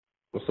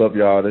What's up,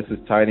 y'all? This is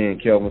Tiny and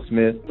Kelvin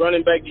Smith.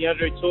 Running back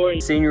DeAndre Torrey.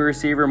 Senior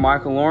receiver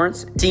Michael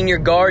Lawrence. Senior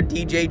guard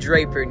DJ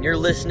Draper, and you're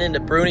listening to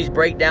Bruni's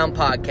Breakdown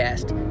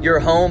Podcast, your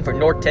home for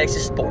North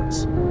Texas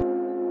sports.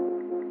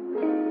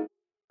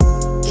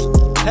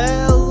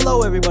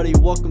 Hello, everybody.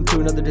 Welcome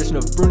to another edition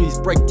of Bruni's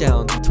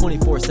Breakdown, the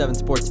 24/7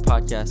 Sports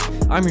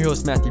Podcast. I'm your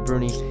host, Matthew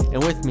Bruni,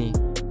 and with me,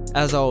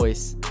 as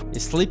always,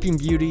 is Sleeping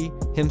Beauty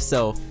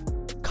himself,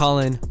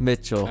 Colin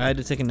Mitchell. I had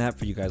to take a nap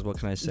for you guys. What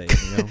can I say?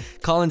 You know?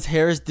 Colin's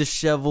hair is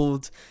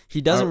disheveled.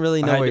 He doesn't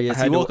really know where he is.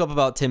 He woke up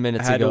about 10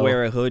 minutes ago. I had to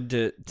wear a hood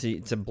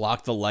to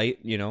block the light,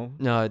 you know?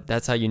 No,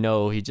 that's how you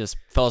know he just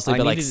fell asleep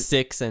at like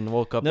 6 and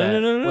woke up at...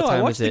 No. What time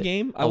I watched is the it?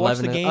 game. I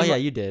watched the game. Oh, yeah,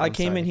 you did. I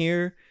came in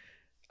here.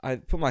 I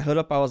put my hood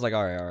up. I was like,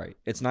 all right.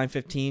 It's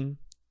 9:15,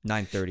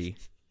 9:30.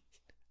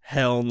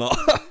 Hell no.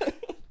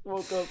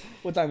 Woke up.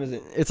 What time is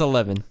it? It's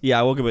 11. Yeah,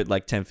 I woke up at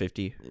like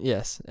 10:50.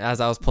 Yes, as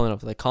I was pulling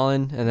up, like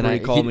Colin, and then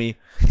Brady called me.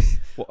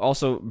 Well,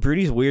 also,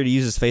 Brody's weird. He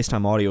uses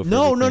FaceTime audio for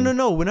everything.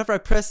 No. Whenever I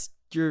press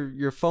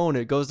your phone,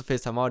 it goes to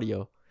FaceTime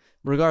audio.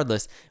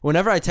 Regardless,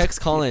 whenever I text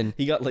Colin,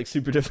 he got like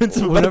super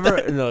defensive.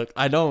 Look,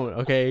 I don't.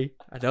 Okay,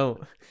 I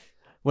don't.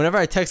 Whenever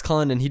I text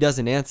Colin and he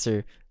doesn't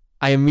answer,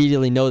 I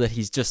immediately know that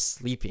he's just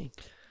sleeping.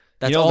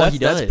 That's all he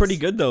does. That's pretty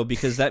good though,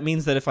 because that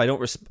means that if I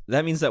don't,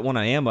 that means that when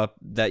I am up,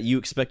 that you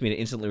expect me to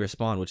instantly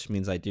respond, which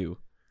means I do.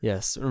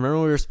 Yes. Remember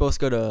when we were supposed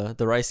to go to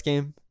the Rice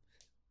game?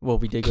 Well,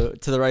 we did go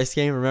to the Rice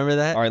game. Remember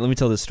that? All right, let me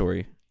tell this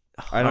story.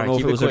 I don't know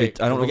if it was already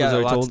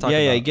told.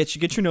 Yeah.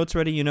 Get your notes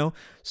ready. You know.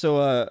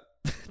 So,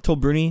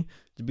 told Bruni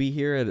to be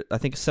here at I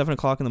think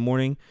 7:00 in the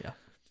morning. Yeah.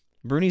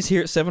 Bruni's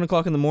here at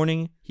 7:00 in the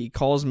morning. He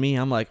calls me.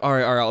 I'm like, all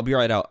right, I'll be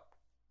right out.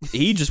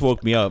 He just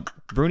woke me up.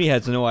 Bruni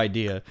has no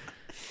idea.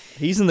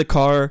 He's in the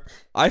car.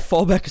 I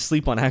fall back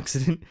asleep on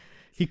accident.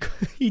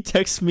 He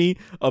texts me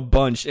a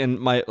bunch,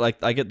 and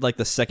I get like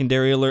the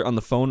secondary alert on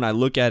the phone. And I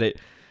look at it,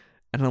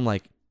 and I'm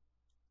like,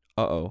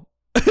 uh-oh.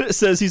 It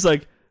says he's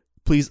like,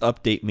 please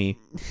update me.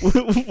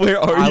 Where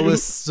are you? I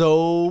was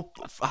so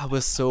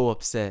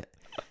upset.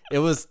 It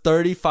was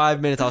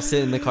 35 minutes. I was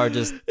sitting in the car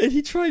just... And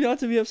he tried not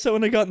to be upset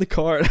when I got in the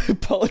car, and I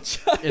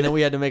apologize. And then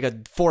we had to make a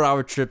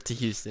 4-hour trip to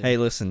Houston. Hey,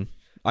 listen.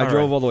 I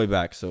drove all the way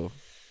back, so...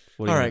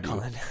 All right,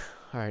 Colin.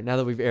 All right, now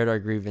that we've aired our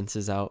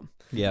grievances out.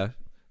 Yeah.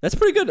 That's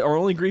pretty good. Our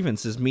only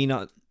grievance is me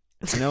not...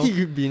 You know?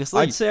 You being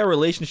asleep. I'd say our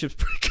relationship's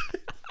pretty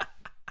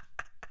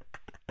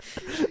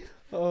good.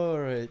 All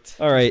right.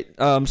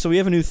 So we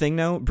have a new thing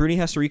now. Bruni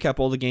has to recap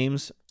all the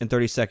games in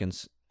 30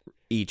 seconds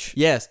each.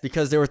 Yes,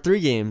 because there were 3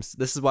 games.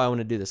 This is why I want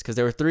to do this, because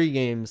there were 3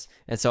 games,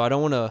 and so I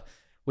don't want to...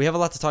 We have a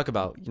lot to talk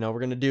about. You know, we're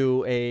going to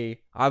do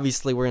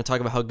obviously, we're going to talk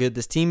about how good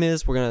this team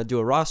is. We're going to do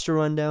a roster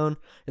rundown,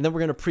 and then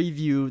we're going to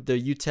preview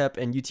the UTEP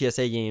and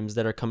UTSA games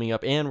that are coming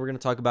up, and we're going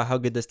to talk about how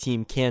good this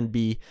team can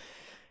be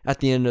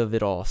at the end of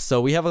it all. So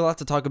we have a lot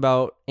to talk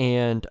about,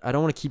 and I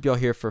don't want to keep y'all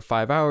here for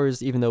 5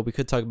 hours, even though we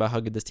could talk about how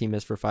good this team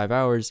is for 5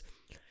 hours.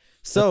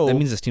 So that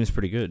means this team's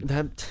pretty good.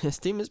 This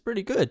team is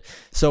pretty good.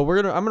 So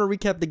I'm gonna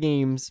recap the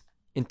games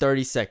in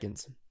 30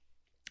 seconds.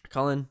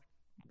 Colin.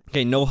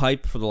 Okay, no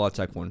hype for the La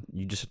Tech one.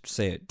 You just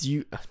say it.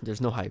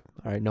 There's no hype.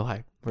 All right, no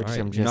hype. I'm just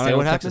You're gonna not say a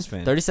what Texas happened.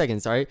 fan. 30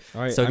 seconds. All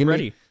right. So I'm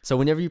ready. So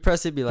whenever you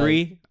press it, be like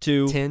 3,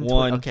 2, 10,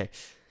 1. Okay.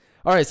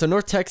 All right. So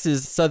North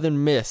Texas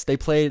Southern Miss. They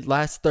played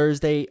last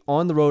Thursday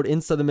on the road in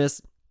Southern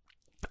Miss.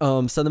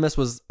 Southern Miss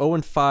was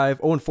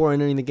 0-4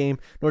 entering the game.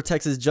 North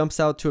Texas jumps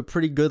out to a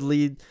pretty good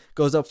lead,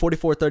 goes up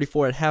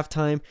 44-34 at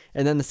halftime,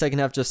 and then the second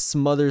half just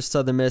smothers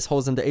Southern Miss,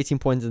 holds them to 18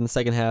 points in the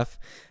second half.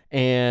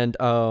 And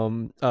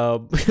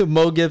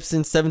Mo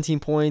Gibson,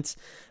 17 points.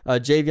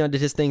 Javion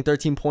did his thing,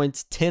 13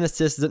 points, 10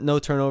 assists, no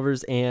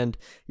turnovers. And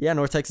yeah,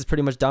 North Texas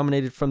pretty much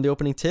dominated from the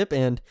opening tip,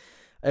 and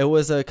it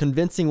was a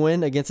convincing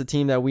win against a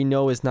team that we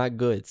know is not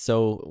good.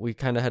 So we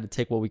kind of had to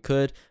take what we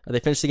could. They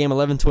finished the game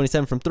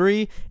 11-27 from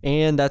 3,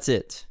 and that's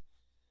it.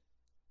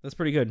 That's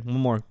pretty good. One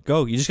more.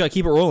 Go. You just got to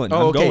keep it rolling.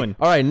 I'm okay. going.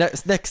 All right,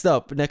 next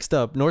up.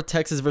 North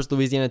Texas versus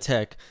Louisiana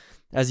Tech.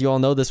 As you all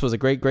know, this was a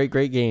great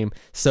game.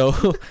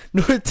 So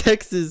North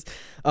Texas,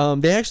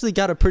 they actually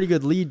got a pretty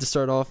good lead to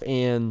start off,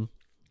 and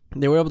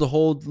they were able to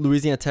hold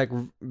Louisiana Tech,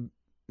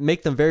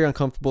 make them very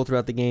uncomfortable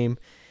throughout the game,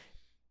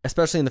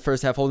 especially in the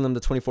first half, holding them to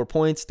 24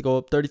 points to go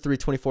up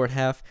 33-24 at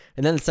half.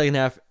 And then the second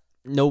half,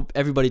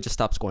 everybody just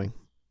stopped scoring.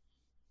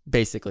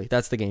 Basically,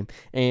 that's the game.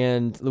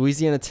 And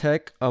Louisiana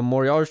Tech,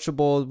 Maury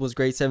Archibald was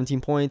great,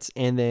 17 points.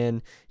 And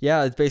then,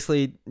 yeah, it's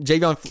basically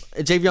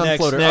Javion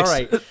Floater.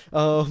 Next.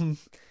 All right.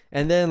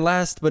 And then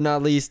last but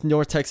not least,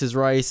 North Texas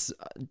Rice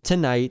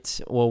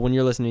tonight. Well, when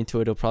you're listening to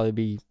it, it'll probably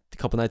be a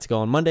couple nights ago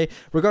on Monday.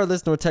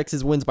 Regardless, North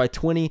Texas wins by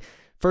 20.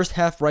 First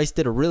half, Rice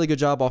did a really good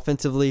job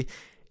offensively,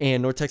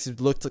 and North Texas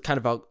looked kind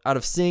of out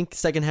of sync.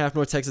 Second half,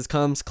 North Texas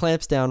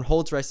clamps down,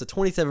 holds Rice to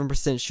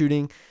 27%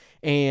 shooting,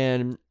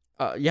 and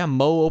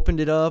Mo opened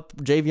it up.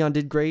 Javion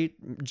did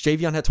great.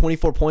 Javion had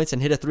 24 points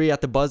and hit a 3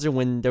 at the buzzer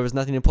when there was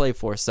nothing to play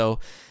for,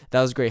 so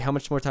that was great. How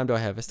much more time do I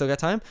have? I still got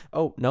time?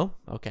 Oh, no?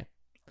 Okay.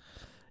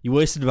 You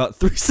wasted about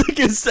 3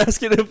 seconds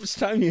asking how much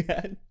time you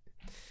had.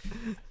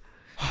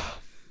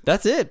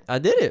 That's it. I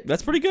did it.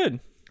 That's pretty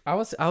good. I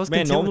was Man,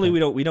 content normally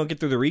with we don't get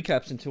through the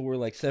recaps until we're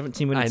like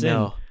 17 that. minutes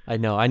I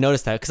know. I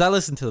noticed that because I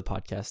listened to the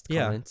podcast. in.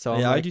 Yeah, Colin, so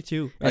I'm yeah, I like- do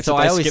too. and Except so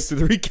I always skip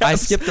through the recaps. I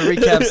skip the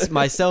recaps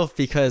myself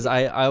because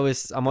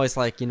I'm always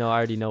like, I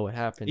already know what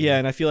happened. Yeah,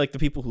 and I feel like the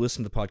people who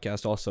listen to the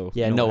podcast also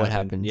know what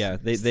happened. Yeah,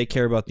 they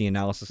care about the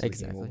analysis. Of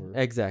the game over.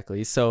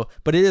 Exactly. So,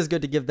 but it is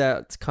good to give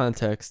that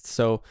context.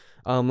 So,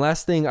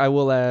 last thing I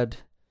will add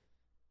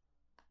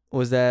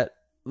was that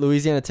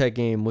Louisiana Tech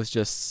game was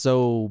just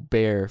so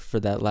bare for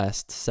that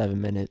last 7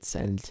 minutes,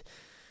 and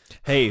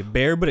Hey,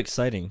 bare but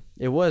exciting.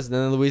 it was.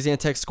 Then Louisiana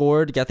Tech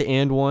scored, got the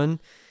and one,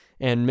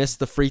 and missed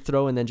the free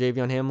throw, and then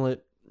Javion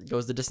Hamlet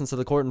goes the distance of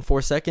the court in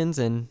 4 seconds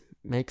and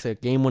makes a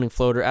game-winning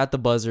floater at the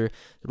buzzer.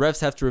 The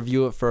refs have to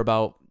review it for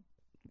about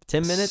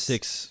 10 minutes.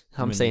 6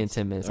 I'm minutes. saying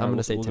 10 minutes. All I'm right, going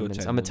to say we'll 10 go minutes.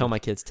 10. I'm going to tell my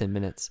kids 10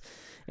 minutes.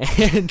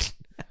 And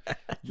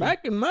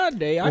Back in my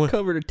day, I When-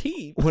 covered a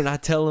team. when I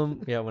tell them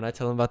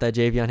about that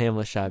Javion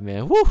Hamlet shot,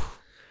 man, whoo,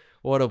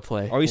 what a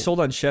play. Are we sold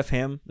on Chef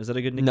Ham? Is that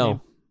a good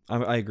nickname?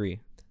 No. I agree.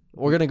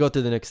 We're going to go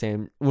through the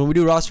nickname. When we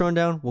do roster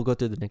rundown, we'll go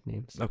through the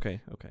nicknames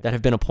Okay. that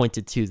have been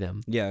appointed to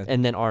them, Yeah,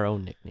 and then our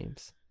own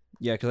nicknames.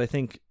 yeah, because I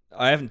think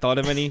I haven't thought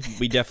of any.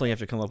 We definitely have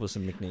to come up with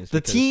some nicknames. The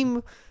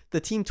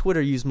because- team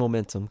Twitter used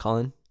momentum,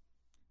 Colin.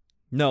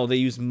 No, they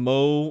use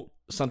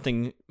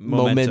something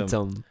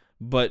momentum.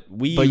 But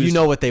we But used, you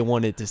know what they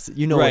wanted to say.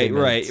 You know what right,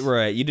 they meant.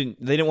 right. They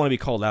didn't want to be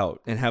called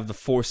out and have the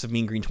force of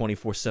Mean Green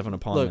 24/7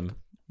 upon Look, them.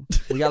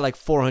 We got like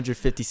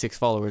 456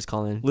 followers,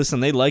 Colin. Listen,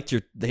 they liked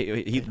your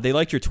they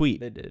liked your tweet.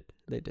 They did.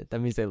 That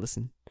means they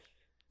listen.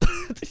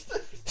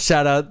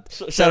 Shout out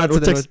to the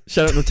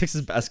shout out to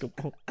Texas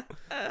basketball.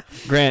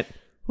 Grant,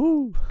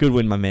 good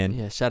win, my man.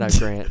 Yeah, shout out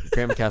Grant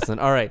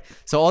McCaslin. All right.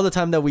 So all the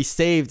time that we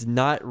saved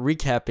not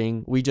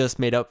recapping, we just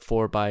made up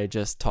for by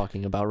just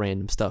talking about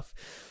random stuff.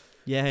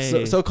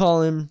 Yay. So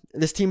Colin,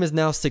 this team is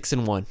now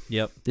 6-1.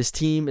 Yep. This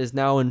team is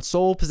now in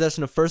sole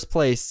possession of first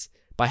place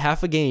by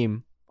half a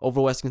game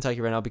over West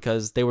Kentucky right now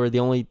because they were the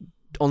only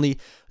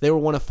they were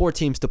one of 4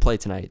 teams to play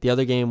tonight. The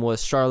other game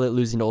was Charlotte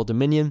losing to Old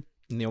Dominion,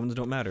 And the ones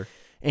don't matter.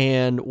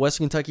 and West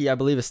Kentucky I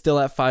believe is still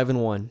at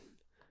 5-1.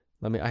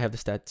 I have the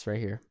stats right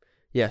here.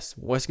 Yes,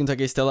 West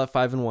Kentucky is still at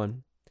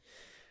 5-1.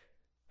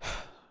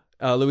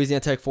 Louisiana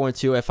Tech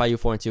 4-2, FIU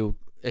 4-2,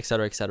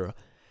 etc., etc.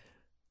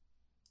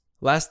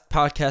 Last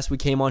podcast we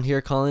came on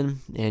here, Colin,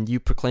 and you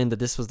proclaimed that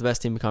this was the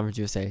best team in Conference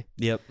USA.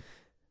 Yep.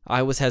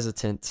 I was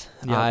hesitant.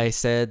 Yeah. I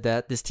said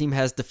that this team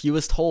has the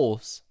fewest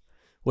holes,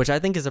 which I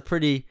think is a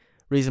pretty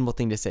reasonable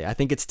thing to say. I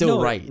think it's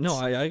still right. No,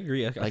 I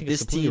agree. I think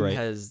this it's completely team right.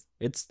 has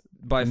It's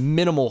by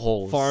minimal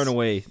holes. far and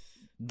away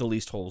the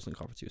least holes in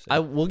Conference USA.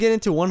 We'll get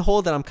into one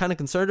hole that I'm kind of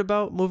concerned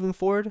about moving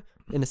forward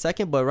in a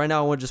second, but right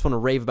now I just want to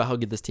rave about how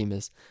good this team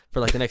is for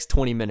like the next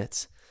 20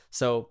 minutes.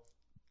 So,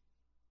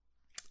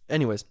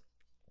 anyways,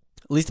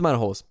 least amount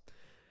of holes.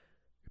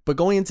 But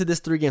going into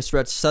this 3-game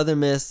stretch, Southern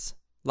Miss,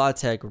 La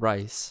Tech,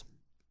 Rice.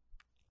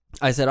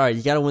 I said, all right,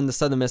 you got to win the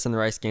Southern Miss and the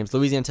Rice games.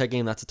 Louisiana Tech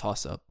game, that's a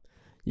toss-up.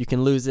 You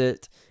can lose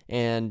it,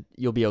 and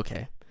you'll be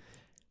okay.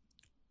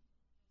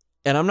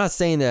 And I'm not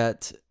saying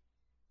that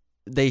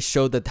they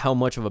showed that how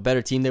much of a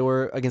better team they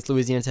were against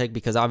Louisiana Tech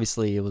because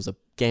obviously it was a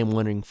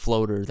game-winning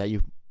floater that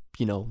you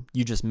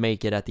just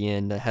make it at the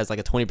end that has like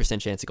a 20%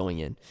 chance of going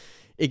in.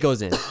 It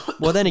goes in.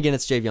 Well, then again,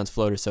 it's Javion's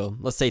floater, so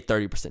let's say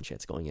 30%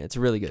 chance of going in. It's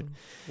really good.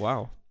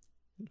 wow.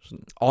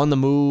 On the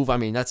move, I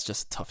mean, that's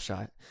just a tough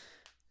shot.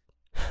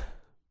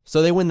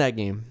 So they win that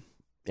game.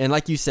 And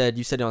like you said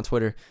it on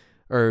Twitter,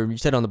 or you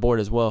said on the board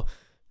as well,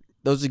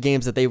 those are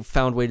games that they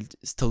found ways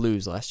to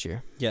lose last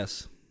year.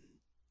 Yes.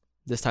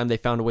 This time they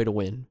found a way to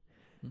win.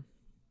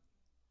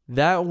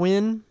 That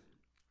win,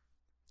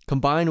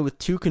 combined with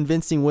 2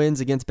 convincing wins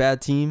against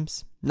bad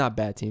teams, not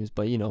bad teams,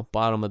 but,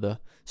 bottom of the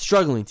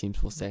struggling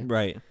teams, we'll say,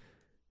 Right.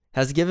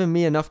 has given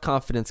me enough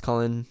confidence,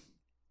 Colin.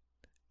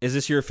 Is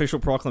this your official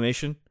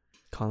proclamation?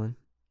 Colin.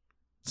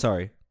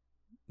 Sorry.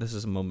 This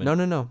is a moment.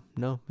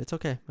 No, it's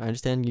okay. I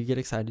understand you get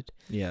excited.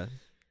 Yeah.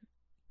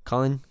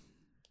 Colin,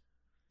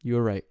 you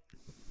were right.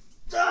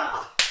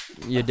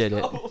 You did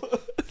it.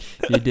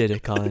 You did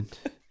it, Colin.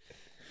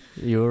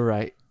 You were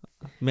right.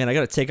 Man, I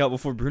got to take out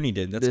before Bruni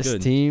did. That's this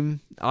good. team,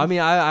 I mean,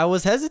 I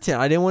was hesitant.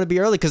 I didn't want to be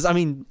early because, I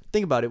mean,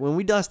 think about it. When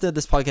we just did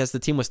this podcast, the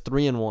team was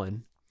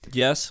 3-1.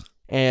 Yes.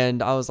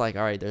 And I was like,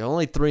 all right, they're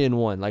only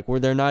 3-1. Like,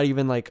 they're not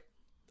even like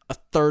a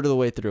third of the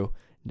way through.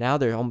 Now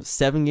they're almost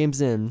 7 games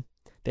in.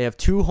 They have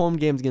 2 home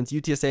games against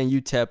UTSA and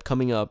UTEP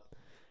coming up.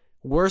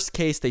 Worst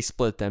case, they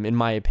split them, in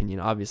my opinion.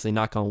 Obviously,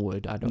 knock on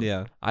wood.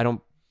 I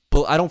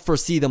don't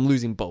foresee them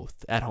losing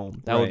both at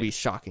home. That would be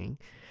shocking.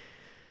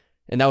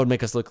 And that would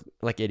make us look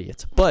like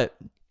idiots. But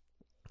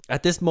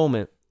at this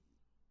moment,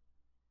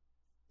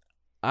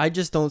 I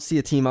just don't see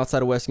a team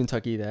outside of West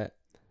Kentucky that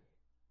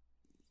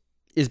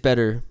is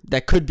better,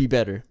 that could be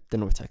better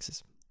than North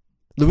Texas.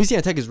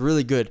 Louisiana Tech is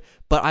really good,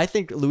 but I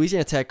think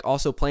Louisiana Tech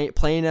also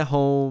playing at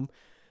home.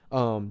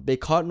 They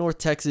caught North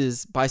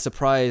Texas by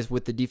surprise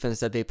with the defense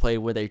that they played,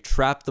 where they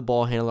trapped the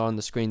ball handler on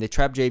the screen. They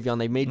trapped Javion.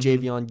 They made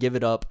Javion give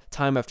it up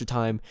time after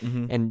time.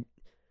 And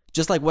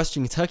Just like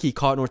Western Kentucky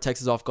caught North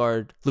Texas off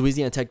guard,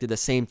 Louisiana Tech did the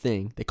same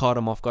thing. They caught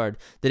them off guard.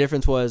 The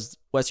difference was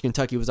Western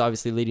Kentucky was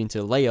obviously leading to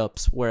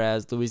layups,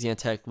 whereas Louisiana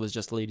Tech was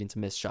just leading to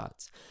missed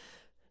shots.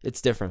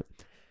 It's different.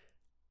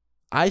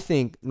 I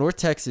think North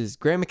Texas,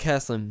 Grant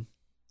McCasland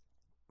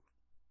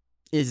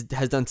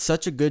has done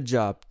such a good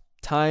job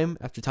time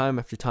after time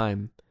after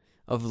time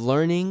of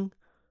learning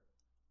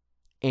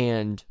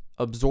and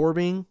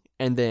absorbing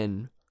and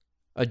then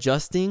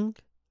adjusting.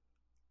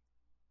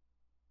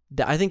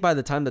 I think by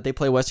the time that they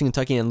play Western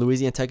Kentucky and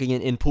Louisiana Tech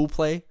again in pool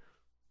play,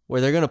 where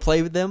they're going to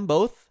play with them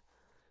both,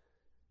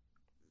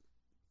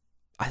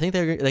 I think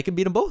they could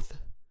beat them both.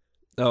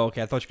 Oh,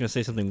 okay. I thought you were going to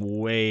say something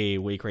way,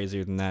 way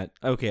crazier than that.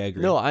 Okay, I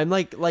agree. No, I'm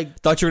like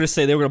thought you were going to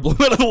say they were going to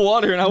blow out of the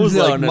water, and I was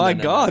my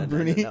God,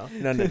 Bruni. No.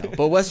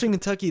 But Western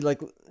Kentucky,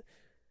 like,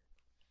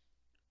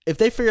 if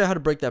they figure out how to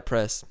break that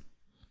press,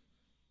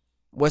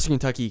 Western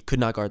Kentucky could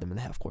not guard them in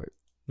the half court.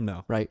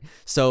 No. Right?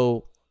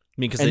 So...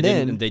 I mean, because they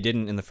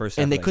didn't in the first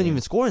half. And they couldn't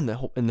even score in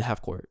the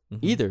half court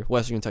either,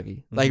 Western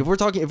Kentucky. Like,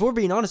 if we're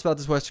being honest about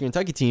this Western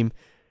Kentucky team,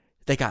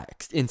 they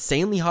got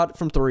insanely hot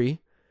from three.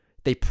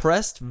 They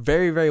pressed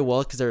very, very well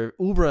because they're an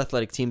uber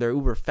athletic team. They're an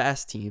uber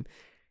fast team.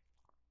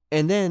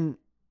 And then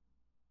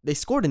they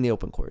scored in the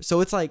open court.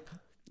 So it's like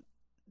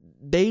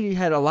they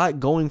had a lot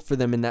going for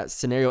them in that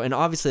scenario. And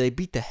obviously, they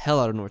beat the hell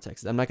out of North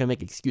Texas. I'm not going to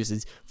make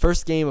excuses.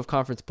 First game of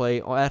conference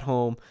play at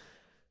home,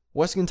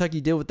 Western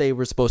Kentucky did what they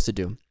were supposed to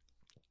do.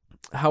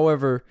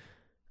 However,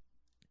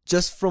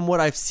 just from what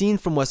I've seen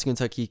from Western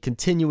Kentucky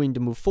continuing to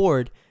move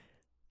forward,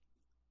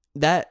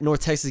 that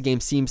North Texas game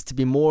seems to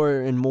be more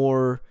and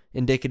more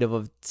indicative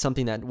of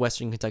something that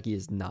Western Kentucky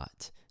is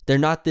not. They're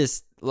not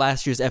this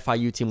last year's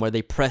FIU team where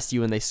they press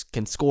you and they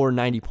can score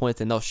 90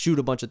 points and they'll shoot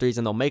a bunch of threes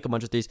and they'll make a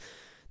bunch of threes.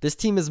 This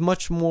team is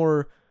much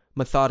more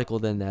methodical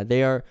than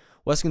that.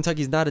 Western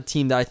Kentucky is not a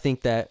team that I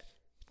think that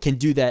can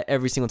do that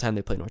every single time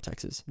they play North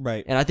Texas.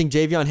 Right. And I think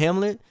Javion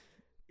Hamlet,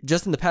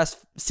 just in the past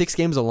 6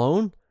 games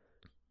alone,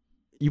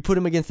 you put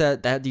him against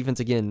that defense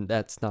again,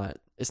 it's not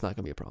going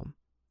to be a problem.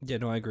 Yeah,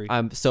 no, I agree.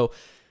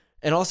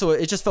 And also,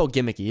 it just felt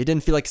gimmicky. It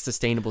didn't feel like a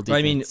sustainable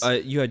defense. I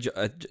mean, you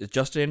had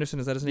Justin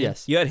Anderson, is that his name?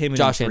 Yes. You had him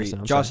Josh in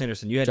Anderson. Josh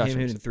Anderson. You had Josh him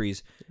Anderson. in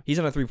threes. He's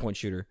not a 3-point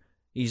shooter.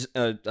 He's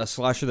a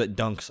slasher that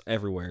dunks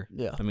everywhere.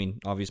 Yeah. I mean,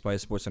 obvious by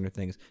his Sports Center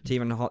things.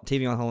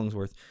 Tavion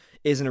Hollingsworth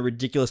isn't a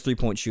ridiculous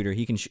 3-point shooter.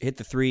 He can hit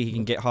the three. He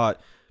can get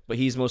hot, but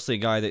he's mostly a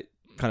guy that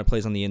kind of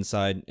plays on the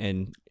inside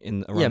and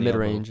around mid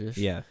range-ish.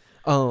 Yeah.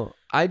 So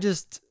we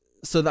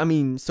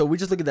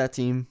just look at that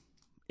team,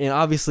 and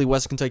obviously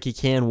West Kentucky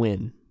can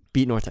win,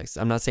 beat North Texas.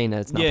 I'm not saying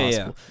that it's not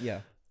possible.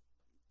 Yeah.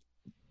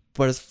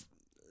 But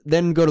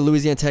then go to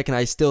Louisiana Tech, and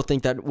I still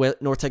think that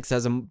North Texas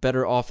has a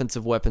better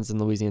offensive weapons than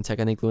Louisiana Tech.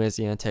 I think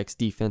Louisiana Tech's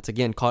defense,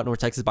 again, caught North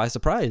Texas by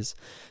surprise.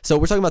 So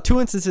we're talking about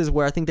 2 instances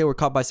where I think they were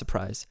caught by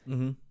surprise.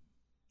 Mm-hmm.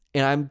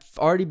 And I've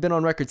already been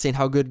on record saying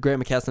how good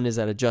Grant McCasland is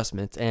at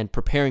adjustments and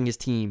preparing his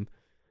team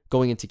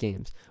going into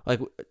games. Like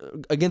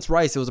against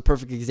Rice, it was a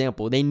perfect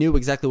example. They knew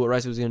exactly what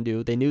Rice was going to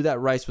do. They knew that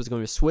Rice was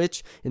going to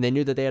switch, and they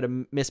knew that they had a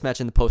mismatch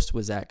in the post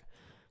with Zach.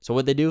 So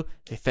what they do?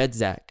 They fed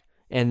Zach.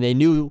 And they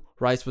knew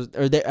Rice was,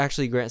 or they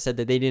actually, Grant said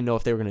that they didn't know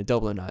if they were going to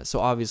double or not. So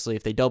obviously,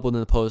 if they doubled in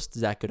the post,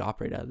 Zach could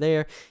operate out of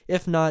there.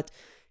 If not,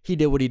 he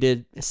did what he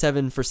did,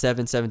 7 for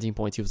 7, 17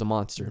 points. He was a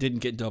monster. Didn't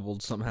get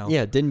doubled somehow.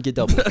 Yeah, didn't get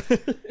doubled.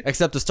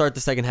 Except to start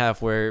the second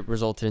half where it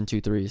resulted in 2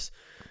 threes.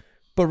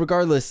 But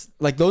regardless,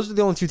 like those are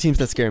the only 2 teams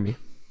that scare me.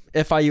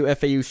 FIU,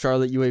 FAU,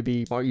 Charlotte,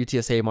 UAB,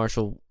 UTSA,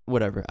 Marshall,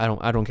 whatever. I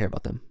don't care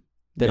about them.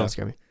 They don't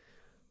scare me.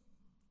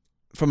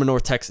 From a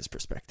North Texas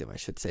perspective, I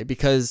should say.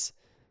 Because,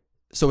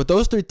 so with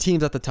those 3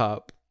 teams at the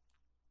top,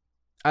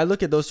 I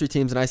look at those 3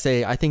 teams and I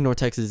say, I think North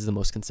Texas is the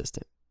most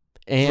consistent.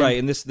 And right,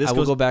 and this I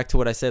will go back to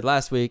what I said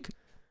last week.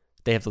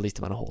 They have the least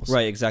amount of holes.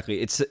 Right,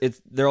 exactly.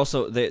 They're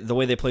also the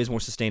way they play is more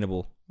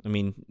sustainable. I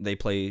mean, they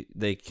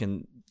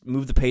can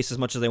move the pace as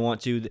much as they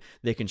want to.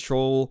 They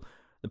control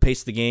the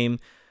pace of the game.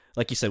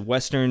 Like you said,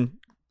 Western,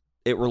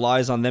 it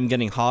relies on them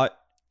getting hot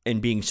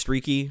and being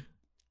streaky.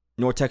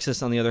 North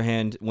Texas, on the other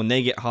hand, when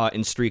they get hot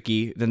and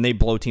streaky, then they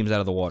blow teams out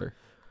of the water.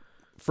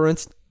 For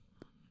instance,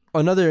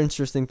 another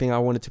interesting thing I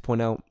wanted to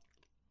point out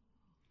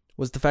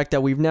was the fact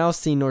that we've now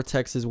seen North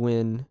Texas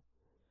win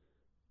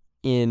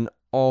in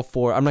all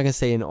 4. I'm not going to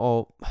say in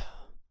all.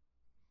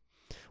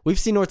 We've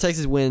seen North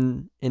Texas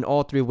win in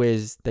all 3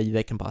 ways that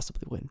they can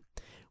possibly win.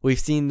 We've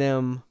seen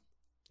them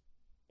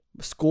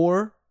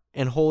score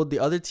and hold the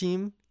other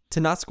team to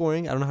not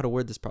scoring. I don't know how to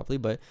word this properly,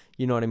 but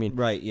you know what I mean.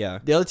 Right, yeah.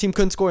 The other team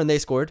couldn't score and they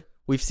scored.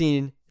 We've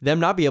seen them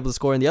not be able to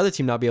score and the other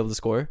team not be able to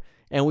score.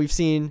 And we've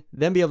seen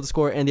them be able to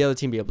score and the other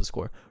team be able to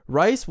score.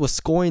 Rice was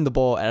scoring the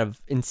ball at an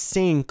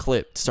insane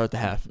clip to start the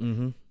half.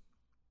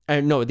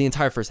 Mm-hmm. No, the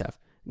entire first half.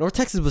 North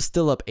Texas was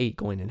still up 8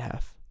 going in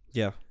half.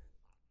 Yeah.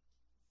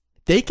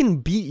 They can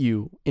beat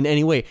you in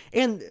any way.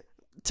 And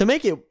to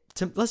make it,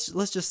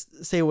 let's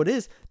just say what it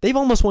is. They've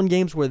almost won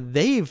games where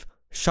they've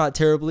shot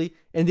terribly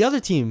and the other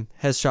team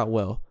has shot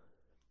well.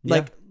 Yeah.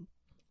 Like,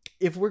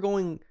 if we're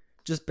going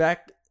just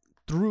back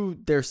through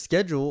their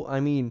schedule,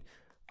 I mean,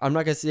 I'm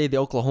not gonna say the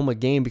Oklahoma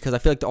game because I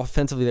feel like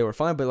offensively they were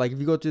fine, but like if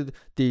you go to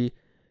the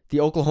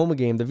Oklahoma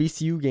game, the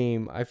VCU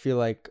game, I feel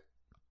like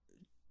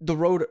the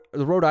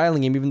Rhode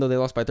Island game, even though they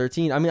lost by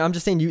 13. I mean, I'm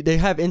just saying they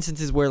have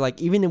instances where like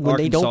even when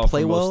Arkansas they don't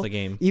play for most well, of the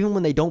game. even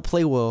when they don't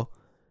play well,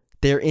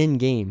 they're in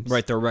games.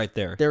 Right, they're right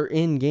there. They're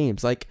in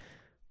games. Like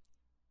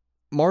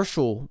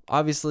Marshall,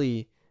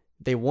 obviously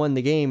they won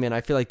the game, and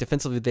I feel like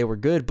defensively they were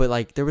good, but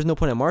like there was no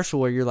point at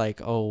Marshall where you're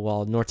like, oh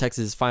well, North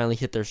Texas finally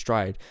hit their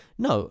stride.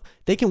 No,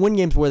 they can win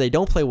games where they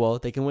don't play well.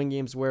 They can win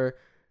games where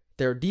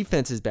their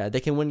defense is bad. They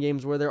can win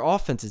games where their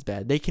offense is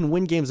bad. They can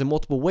win games in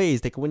multiple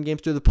ways. They can win games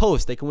through the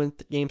post. They can win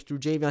games through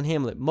Javion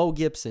Hamlet, Mo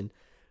Gibson,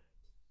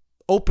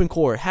 open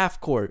court,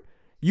 half court,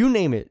 you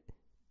name it.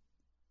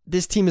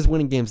 This team is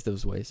winning games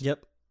those ways.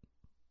 Yep.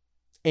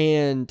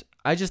 And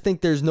I just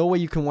think there's no way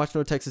you can watch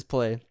North Texas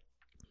play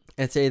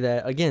and say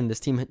that, again,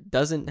 this team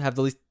doesn't have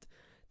the least.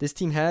 This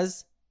team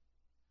has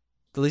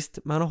the least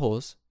amount of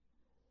holes.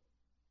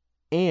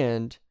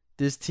 And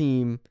this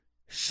team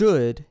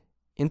should,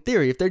 in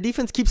theory, if their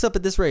defense keeps up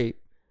at this rate,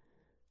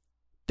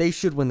 they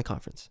should win the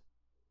conference.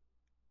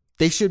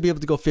 They should be able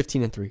to go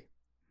 15-3.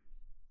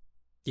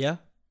 Yeah.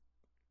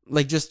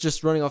 Like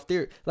just running off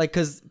theory, like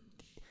because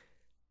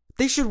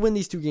they should win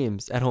these 2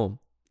 games at home.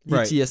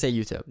 Right. UTSA,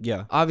 UTEP.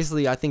 Yeah.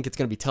 Obviously, I think it's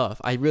gonna be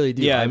tough. I really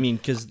do. Yeah, I mean,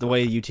 because the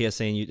way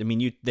UTSA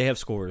and they have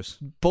scores.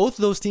 Both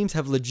those teams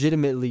have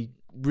legitimately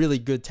really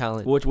good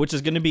talent. Which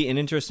is going to be an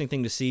interesting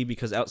thing to see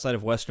because outside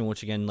of Western,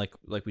 which again,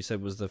 like we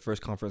said, was the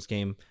first conference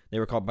game, they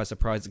were caught by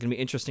surprise. It's going to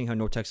be interesting how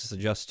North Texas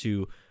adjusts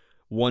to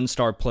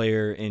one-star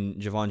player in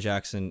Javon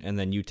Jackson and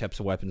then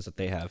UTEP's weapons that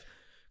they have.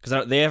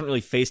 Because they haven't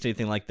really faced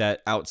anything like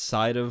that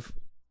outside of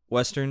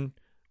Western,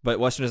 but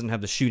Western doesn't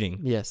have the shooting.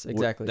 Yes,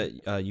 exactly.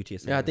 That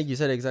UTSA Yeah, has. I think you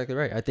said it exactly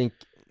right. I think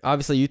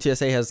obviously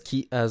UTSA has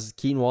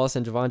Keaton Wallace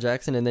and Javon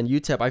Jackson, and then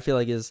UTEP I feel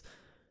like is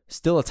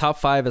still a top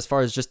 5 as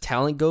far as just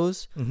talent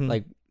goes. Mm-hmm.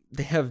 Like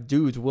they have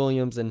dudes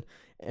Williams and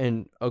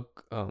not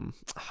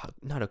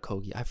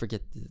Okogie. I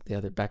forget the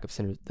other backup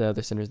center, the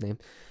other center's name.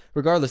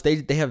 Regardless,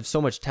 they have so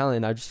much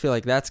talent. I just feel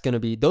like that's gonna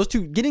be those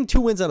two getting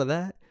 2 wins out of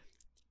that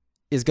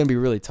is gonna be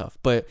really tough.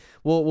 But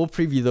we'll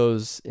preview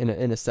those in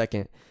a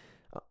second.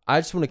 I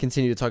just want to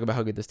continue to talk about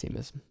how good this team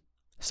is.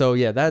 So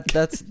yeah,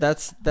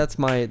 that's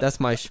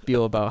my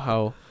spiel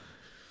about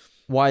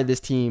why this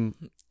team.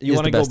 You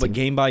want to go, but team.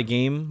 game by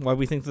game, why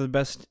we think they're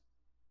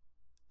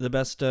the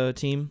best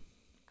team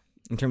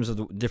in terms of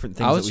the different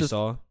things that we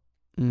saw.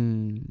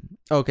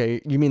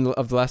 Okay, you mean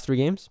of the last 3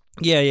 games?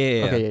 Yeah.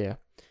 Okay, yeah.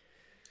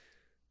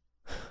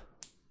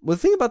 Well,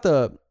 the thing about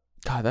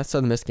that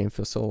Southern Miss game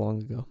feels so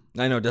long ago.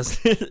 I know,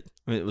 doesn't it?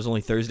 I mean, it was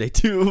only Thursday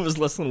too. It was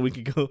less than a week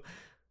ago.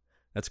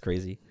 That's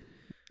crazy.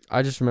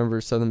 I just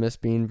remember Southern Miss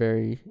being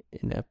very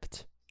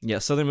inept. Yeah,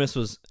 Southern Miss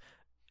was.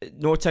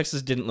 North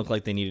Texas didn't look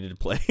like they needed to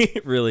play,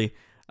 really.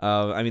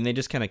 I mean, they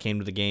just kind of came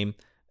to the game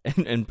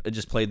and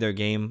just played their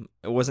game.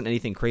 It wasn't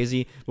anything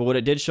crazy, but what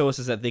it did show us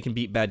is that they can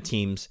beat bad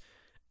teams,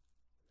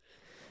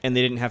 and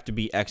they didn't have to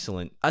be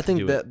excellent. I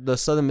think that the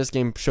Southern Miss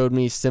game showed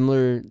me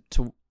similar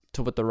to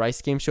what the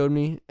Rice game showed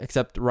me,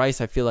 except Rice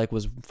I feel like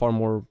was far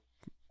more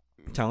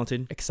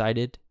talented,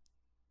 excited,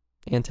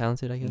 and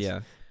talented, I guess. Yeah.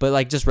 But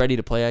like just ready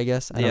to play, I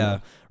guess. I don't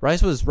know.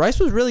 Rice was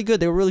really good.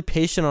 They were really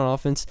patient on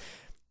offense.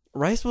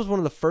 Rice was one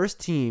of the first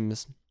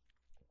teams.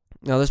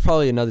 Now there's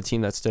probably another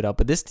team that stood out,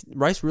 but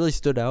Rice really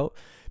stood out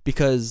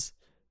because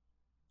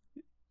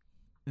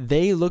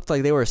they looked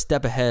like they were a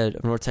step ahead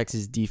of North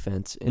Texas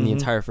defense in the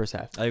entire first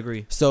half. I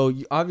agree. So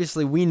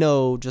obviously we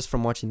know just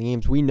from watching the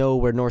games, we know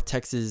where North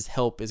Texas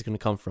help is going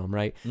to come from,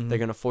 right? Mm-hmm. They're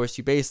going to force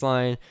you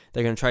baseline.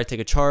 They're going to try to take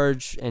a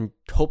charge and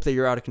hope that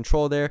you're out of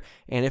control there.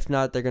 And if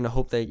not, they're going to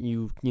hope that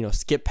you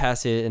skip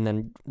past it and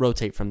then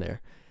rotate from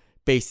there,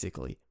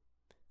 basically.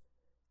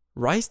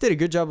 Rice did a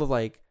good job of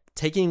like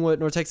taking what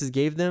North Texas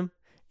gave them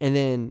and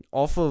then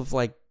off of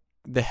like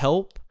the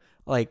help,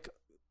 like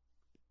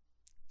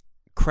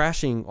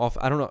crashing off.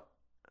 I don't know.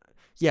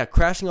 Yeah,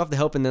 crashing off the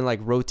help and then like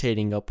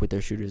rotating up with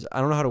their shooters.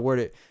 I don't know how to word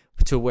it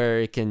to where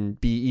it can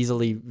be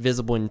easily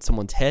visible in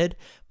someone's head,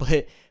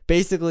 but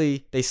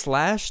basically they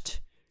slashed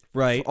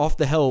right off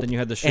the help, then you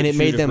had the and it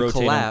made them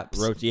rotate collapse.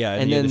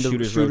 And then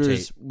the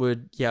shooters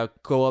would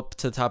go up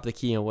to the top of the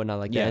key and whatnot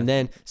like that. And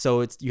then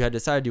so you had to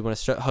decide: do you want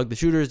to hug the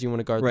shooters? Do you want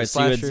to guard the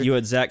slasher? So you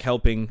had Zach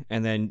helping,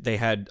 and then they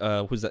had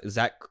who's that?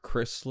 Zach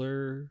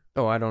Chrysler.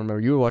 Oh, I don't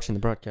remember. You were watching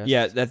the broadcast.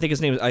 Yeah, I think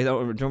his name is. I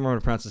don't remember how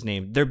to pronounce his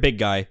name. Their big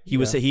guy. He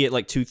hit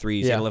like 2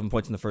 threes. He had 11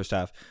 points in the first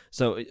half.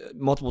 So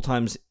multiple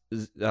times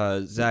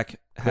Zach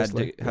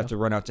had to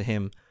run out to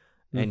him,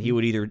 and he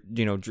would either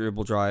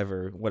dribble, drive,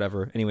 or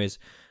whatever. Anyways.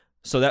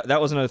 So that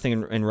was another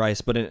thing in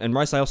Rice, but in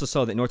Rice I also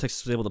saw that North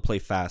Texas was able to play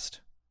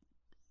fast.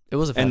 It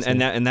was a fast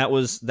game. and that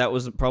was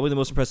probably the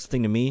most impressive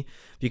thing to me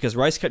because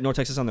Rice kept North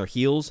Texas on their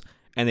heels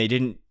and they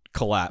didn't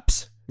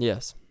collapse.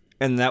 Yes,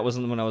 and that was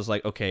when I was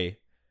like, okay,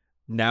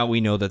 now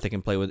we know that they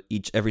can play with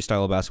every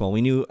style of basketball.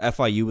 We knew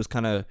FIU was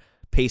kind of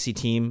pacey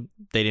team.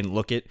 They didn't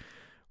look it.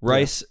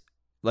 Rice,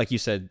 like you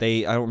said,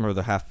 I don't remember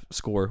the half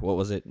score. What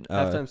was it?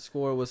 Halftime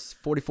score was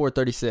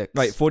 44-36.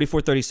 Right,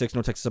 44-36.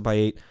 North Texas up by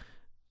 8.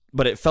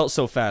 but it felt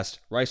so fast.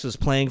 Rice was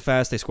playing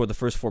fast. They scored the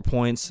first 4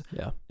 points.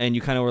 Yeah. And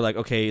you kind of were like,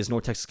 okay, is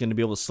North Texas going to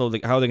be able to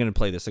how are they going to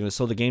play this? They're going to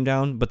slow the game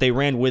down, but they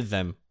ran with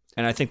them.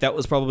 And I think that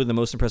was probably the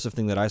most impressive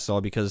thing that I saw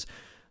because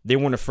they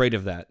weren't afraid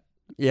of that.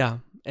 Yeah.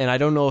 And I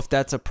don't know if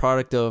that's a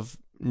product of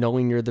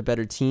knowing you're the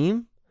better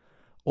team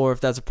or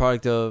if that's a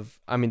product of,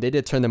 I mean, they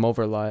did turn them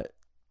over a lot.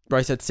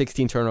 Rice had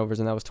 16 turnovers,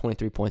 and that was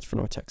 23 points for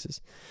North Texas.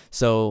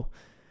 So,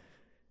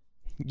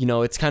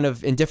 it's kind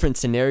of in different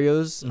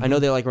scenarios. I know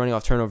they like running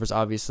off turnovers,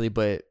 obviously,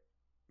 but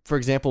for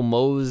example,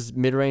 Mo's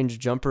mid-range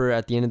jumper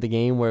at the end of the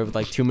game where with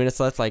like 2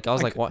 minutes left, like I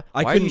was like, why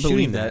are you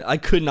shooting that? I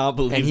could not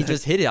believe and he that.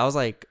 just hit it. I was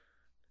like,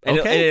 and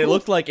okay, it cool.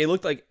 looked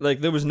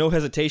like there was no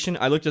hesitation.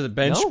 I looked at the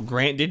bench. No.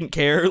 Grant didn't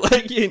care.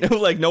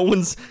 Like no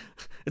one's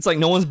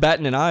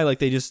batting an eye. Like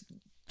they just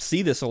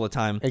see this all the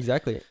time.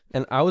 Exactly.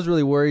 And I was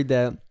really worried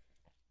that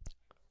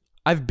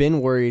I've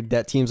been worried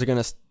that teams are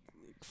going to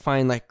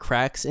find like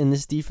cracks in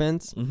this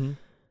defense. Mm-hmm.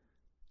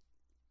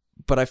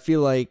 But I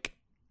feel like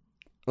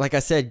I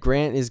said,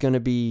 Grant is going to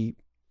be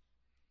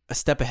a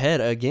step ahead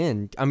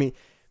again. I mean,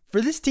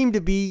 for this team to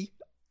be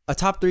a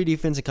top 3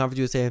 defense in Conference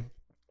USA,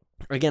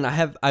 again,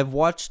 I've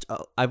watched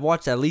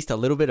at least a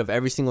little bit of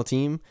every single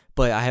team,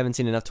 but I haven't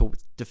seen enough to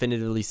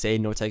definitively say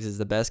North Texas is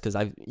the best because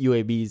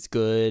UAB is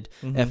good,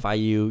 FIU,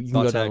 you can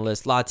go down the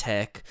list, La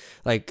Tech,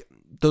 like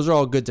those are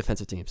all good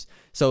defensive teams.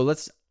 So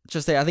let's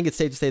just say I think it's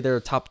safe to say they're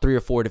a top 3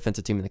 or 4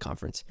 defensive team in the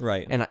conference,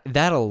 right? And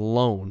that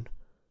alone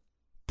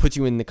puts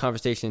you in the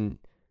conversation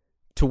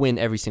to win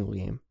every single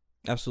game.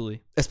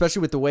 Absolutely,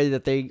 especially with the way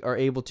that they are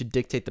able to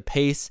dictate the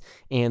pace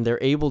and they're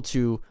able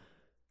to,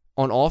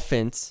 on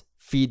offense,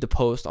 feed the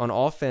post, on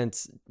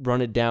offense,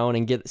 run it down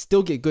and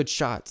still get good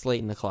shots late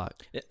in the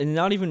clock. And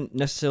not even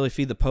necessarily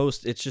feed the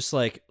post. It's just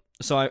like,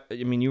 so I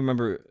mean, you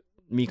remember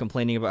me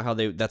complaining about how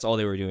that's all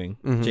they were doing.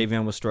 Mm-hmm.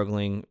 Javion was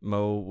struggling.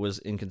 Mo was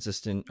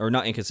inconsistent, or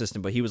not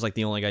inconsistent, but he was like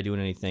the only guy doing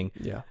anything.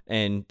 Yeah.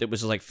 And it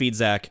was just like, feed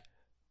Zach,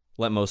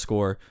 let Mo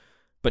score.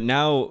 But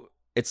now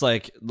it's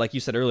like you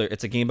said earlier,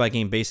 it's a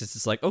game-by-game basis.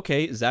 It's like,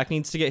 okay, Zach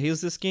needs to get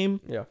his this game.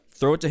 Yeah.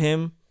 Throw it to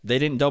him. They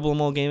didn't double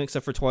him all game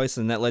except for twice,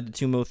 and that led to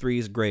 2 Mo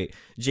threes. Great.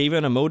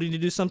 Javion and Mo to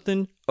do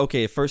something.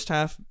 Okay, first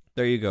half,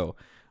 there you go.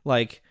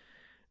 Like,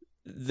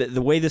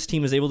 the way this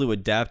team is able to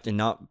adapt and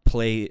not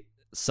play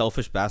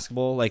selfish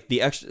basketball, like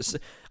the extra.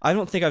 I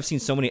don't think I've seen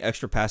so many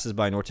extra passes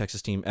by a North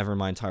Texas team ever in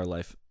my entire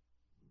life.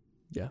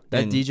 Yeah,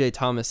 that DJ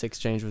Thomas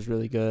exchange was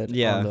really good.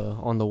 Yeah.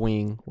 on the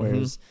wing,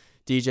 whereas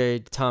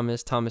DJ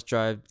Thomas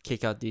drive,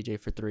 kick out DJ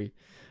for 3,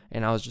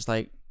 and I was just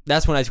like,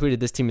 that's when I tweeted,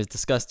 this team is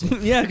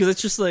disgusting. Yeah, because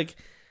it's just like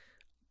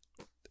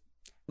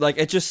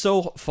it's just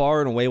so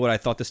far and away what I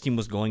thought this team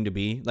was going to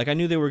be. Like I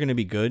knew they were going to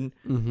be good,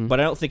 but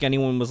I don't think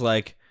anyone was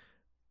like,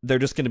 they're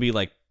just going to be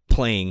like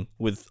playing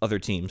with other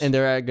teams. And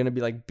they're going to be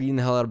like beating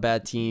the hell out of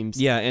bad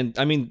teams. Yeah, and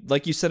I mean,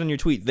 like you said in your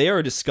tweet, they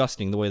are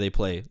disgusting the way they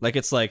play. Like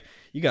it's like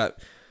you got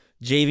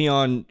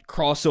Javion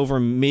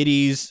crossover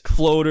middies,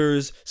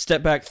 floaters,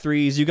 step back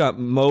threes. You got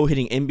Mo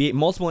hitting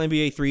multiple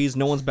NBA threes.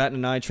 No one's batting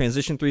an eye.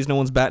 Transition threes. No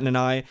one's batting an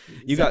eye.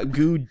 You got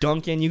Goo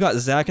dunking. You got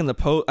Zach in the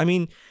post. I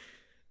mean,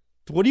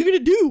 what are you gonna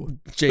do?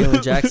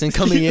 Jalen Jackson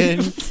coming in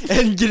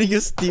and getting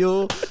a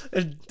steal,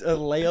 a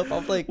layup.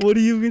 I'm like, what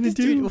are you gonna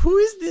do? Dude, who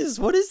is this?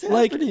 What is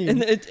happening?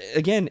 And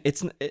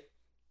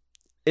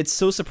it's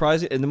so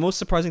surprising. And the most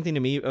surprising thing to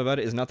me about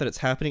it is not that it's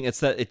happening. It's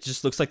that it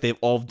just looks like they've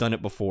all done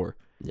it before.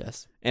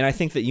 Yes. And I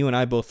think that you and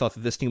I both thought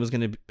that this team was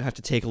going to have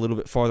to take a little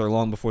bit farther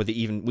along before we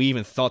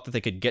even thought that they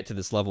could get to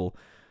this level.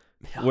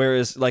 Yeah.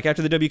 Whereas, like,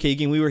 after the WK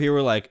game, we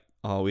were like,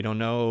 oh, we don't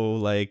know.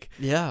 Like,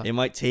 yeah, it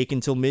might take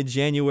until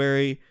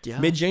mid-January. Yeah.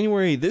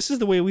 Mid-January, this is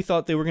the way we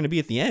thought they were going to be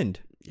at the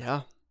end.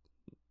 Yeah.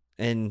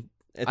 And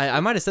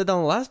I might have said that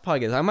on the last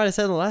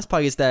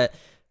podcast. That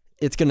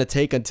it's going to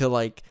take until,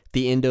 like,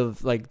 the end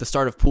of, like, the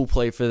start of pool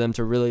play for them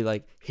to really,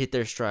 like, hit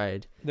their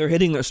stride. They're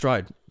hitting their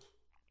stride.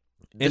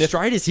 And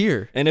stride is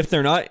here. And if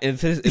they're not,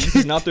 if this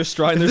is not their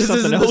stride, there's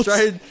something else.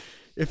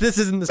 If this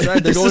isn't the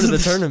stride, they're going to the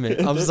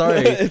tournament. I'm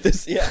sorry. If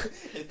this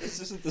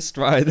isn't the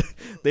stride,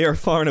 they are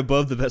far and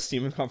above the best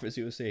team in Conference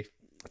USA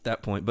at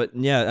that point. But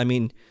yeah, I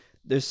mean,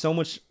 there's so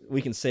much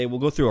we can say. We'll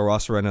go through a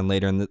roster run-on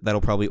later, and that'll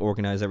probably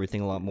organize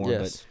everything a lot more.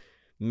 Yes.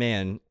 But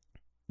man,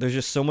 there's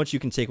just so much you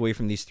can take away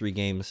from these 3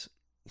 games.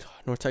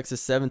 North Texas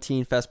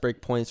 17 fast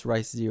break points,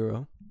 Rice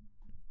 0.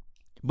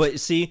 But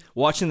see,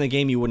 watching the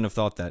game, you wouldn't have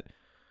thought that.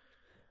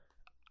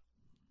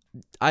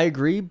 I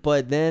agree,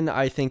 but then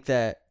I think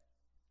that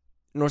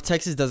North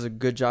Texas does a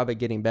good job at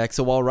getting back.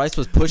 So while Rice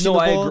was pushing the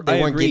ball, they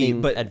weren't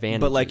getting advantages.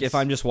 But like if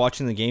I'm just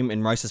watching the game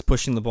and Rice is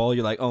pushing the ball,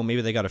 you're like, oh,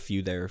 maybe they got a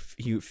few there,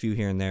 few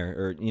here and there,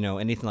 or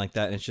anything like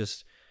that. And it's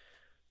just,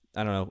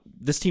 I don't know.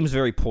 This team's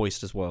very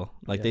poised as well.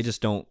 Like They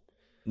just don't.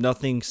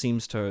 Nothing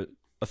seems to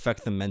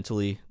affect them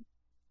mentally.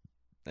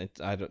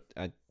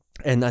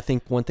 And I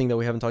think one thing that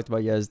we haven't talked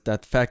about yet is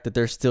that the fact that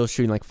they're still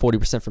shooting like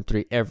 40% from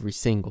 3 every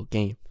single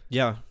game.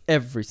 Yeah.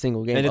 Every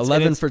single game.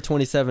 11 for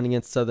 27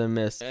 against Southern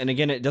Miss. And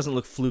again, it doesn't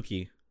look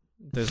fluky.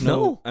 There's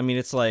no. I mean,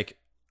 it's like,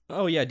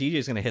 oh, yeah,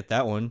 DJ's going to hit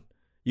that one.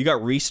 You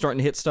got Reese starting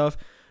to hit stuff.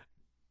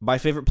 My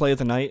favorite play of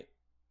the night,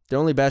 Their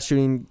only bad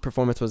shooting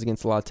performance was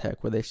against La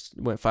Tech, where they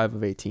went 5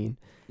 of 18.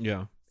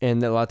 Yeah.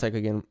 And the La Tech,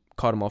 again,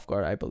 caught them off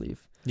guard, I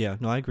believe. Yeah,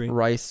 no, I agree.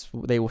 Rice,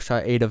 they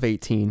shot 8 of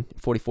 18,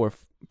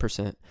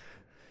 44%.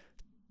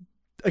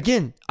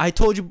 Again, I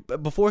told you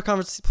before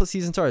conference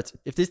season starts,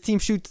 if this team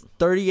shoots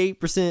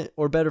 38%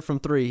 or better from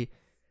 3,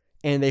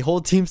 and they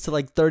hold teams to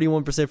like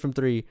 31% from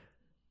 3,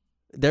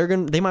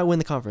 they might win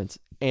the conference.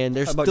 And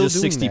they're How still about just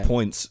doing 60 that.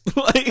 points?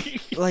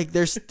 Like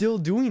they're still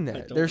doing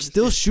that. don't They're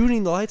still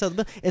shooting the lights out.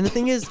 And the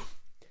thing is,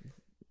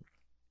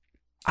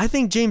 I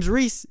think James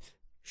Reese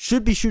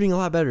should be shooting a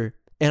lot better.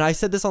 And I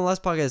said this on the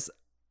last podcast.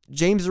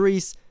 James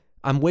Reese,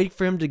 I'm waiting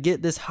for him to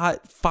get this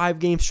hot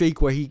 5-game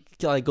streak where he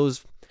like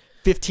goes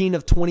 15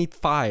 of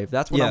 25.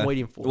 That's what I'm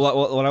waiting for.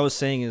 What I was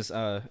saying is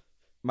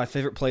my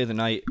favorite play of the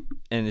night,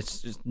 and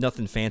it's just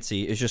nothing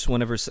fancy. It's just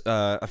whenever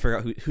I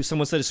forgot who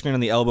someone set a screen on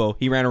the elbow.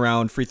 He ran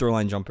around, free throw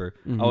line jumper.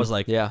 I was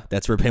like, yeah,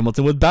 that's Rip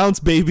Hamilton with bounce,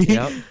 baby.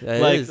 Yep,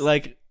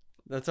 like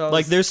that's all.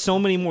 Like there's so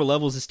many more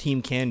levels this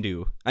team can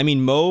do. I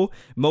mean, Mo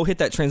hit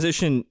that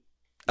transition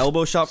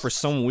elbow shot for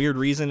some weird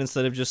reason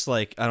instead of just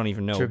like I don't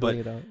even know.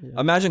 Dribbling But it out, yeah.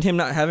 imagine him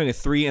not having a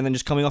 3 and then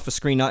just coming off a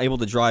screen, not able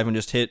to drive and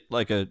just hit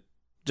like a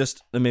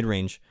mid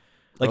range.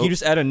 Like you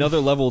just add another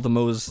level to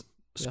Mo's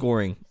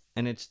scoring,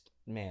 and it's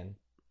man.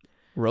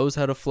 Rose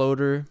had a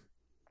floater.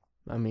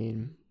 I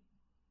mean,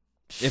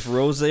 If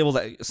Rose is able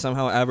to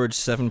somehow average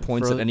 7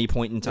 points at any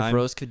point in if time,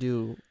 Rose could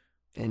do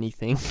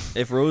anything,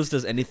 if Rose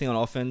does anything on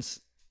offense,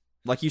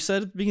 like you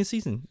said at the beginning of the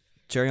season,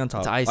 cherry on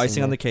top, it's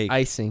icing on man. the cake.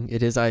 Icing.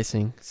 It is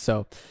icing.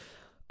 So,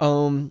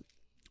 all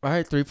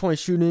right, 3-point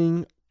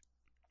shooting.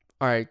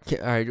 All right.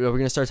 Are we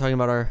gonna start talking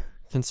about our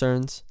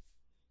concerns?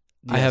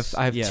 Yes,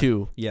 I have yeah.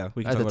 2 Yeah,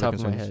 we can at talk the about our top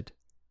of my concerns. head.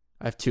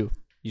 I have 2.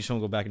 You just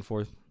want to go back and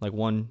forth, like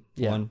one.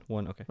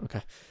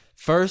 Okay.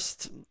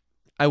 First,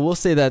 I will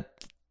say that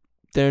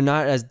they're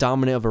not as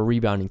dominant of a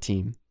rebounding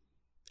team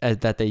as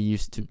that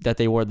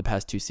they were the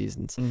past 2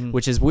 seasons,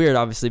 which is weird,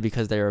 obviously,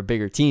 because they're a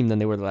bigger team than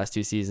they were the last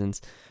 2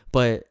 seasons.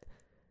 But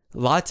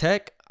La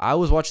Tech, I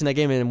was watching that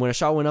game, and when a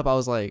shot went up, I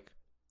was like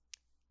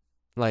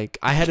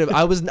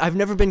I've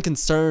never been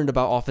concerned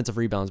about offensive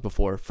rebounds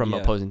before from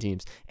opposing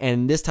teams,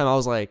 and this time I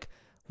was like,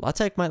 La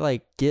Tech might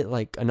like get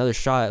like another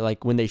shot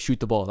like when they shoot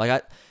the ball.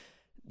 Like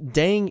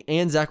Dang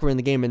and Zach were in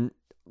the game, and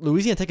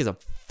Louisiana Tech is a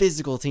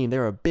physical team.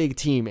 They're a big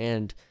team,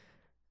 and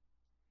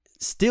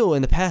still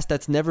in the past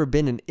that's never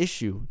been an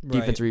issue,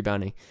 defense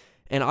rebounding.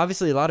 And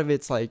obviously a lot of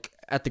it's like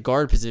at the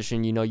guard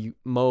position,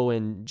 Mo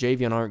and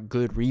Javion aren't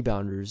good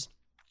rebounders,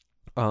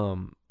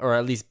 or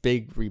at least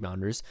big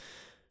rebounders.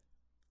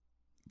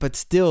 But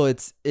still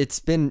it's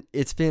been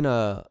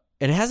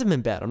and it hasn't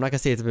been bad. I'm not gonna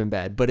say it's been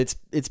bad, but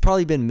it's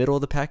probably been middle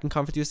of the pack in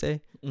Conference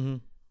USA.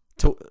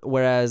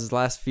 Whereas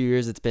last few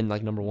years it's been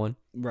like number 1.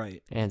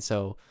 Right. And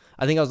so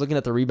I think I was looking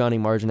at the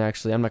rebounding margin.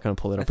 Actually, I'm not gonna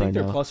pull it up right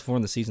now. I think they're +4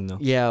 in the season though.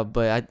 Yeah,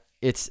 but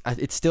it's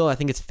still, I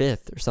think it's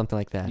 5th or something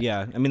like that.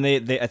 Yeah, I mean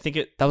they I think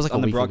that was like on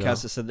a the week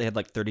broadcast ago. it said they had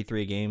like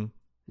 33 a game.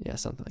 Yeah,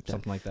 something like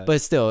that. But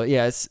But still,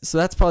 yeah. So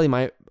that's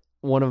probably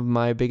one of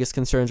my biggest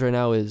concerns right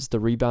now is the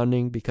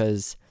rebounding,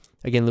 because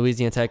again,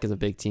 Louisiana Tech is a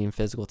big team,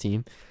 physical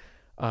team.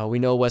 We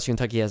know Western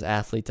Kentucky has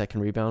athletes that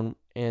can rebound,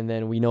 and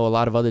then we know a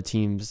lot of other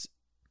teams.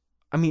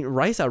 I mean,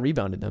 Rice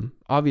out-rebounded them.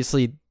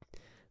 Obviously,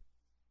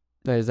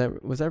 was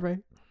that right?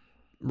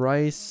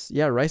 Rice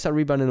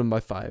out-rebounded them by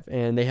 5,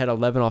 and they had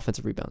 11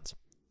 offensive rebounds.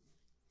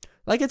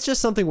 Like, it's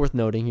just something worth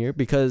noting here,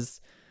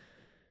 because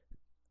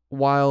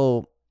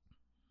while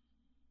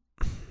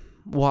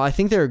I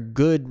think they're a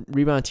good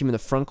rebound team in the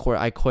front court,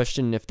 I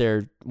question if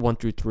their 1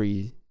 through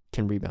 3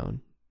 can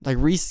rebound. Like,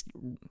 Reese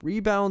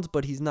rebounds,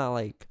 but he's not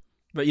like...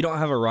 But you don't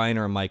have a Ryan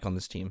or a Mike on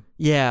this team.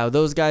 Yeah,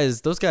 those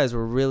guys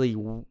were really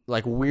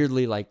like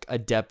weirdly like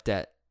adept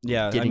at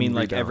I mean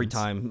like rebounds. every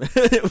time.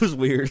 It was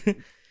weird.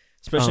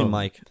 Especially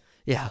Mike.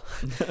 Yeah.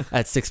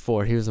 At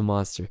 6'4", he was a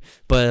monster.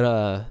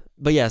 But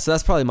yeah, so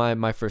that's probably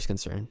my first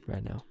concern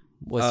right now.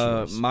 What's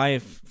yours? My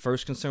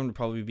first concern would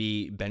probably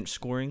be bench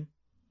scoring.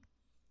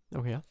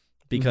 Oh yeah.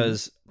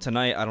 Because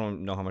tonight I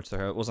don't know how much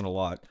there wasn't a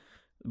lot.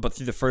 But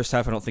through the first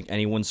half I don't think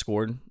anyone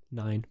scored.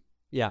 9.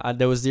 Yeah,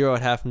 there was 0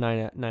 at half, 9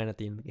 at the end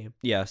of the game.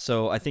 Yeah,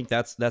 so I think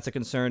that's a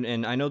concern,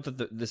 and I know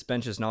that this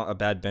bench is not a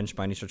bad bench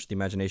by any stretch of the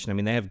imagination. I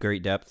mean, they have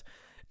great depth.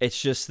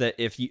 It's just that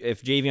if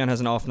Javion has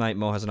an off night,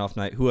 Mo has an off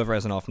night, whoever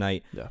has an off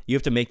night, you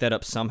have to make that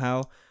up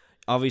somehow.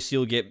 Obviously,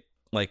 you'll get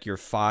like your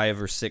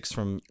 5 or 6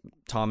 from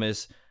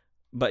Thomas,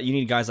 but you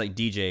need guys like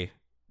DJ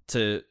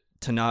to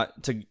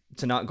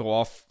not go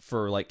off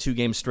for like 2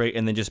 games straight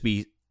and then just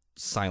be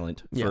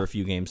silent for a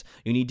few games.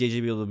 You need DJ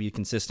to be able to be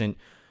consistent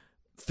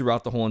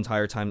throughout the whole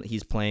entire time that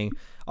he's playing.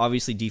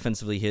 Obviously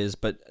defensively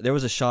but there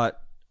was a shot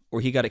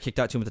where he got it kicked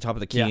out to him at the top of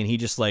the key and he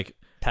just like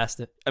passed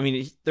it. I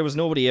mean, there was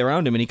nobody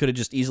around him and he could have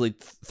just easily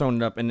thrown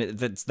it up, and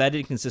that's that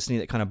inconsistency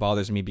that kind of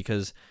bothers me,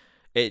 because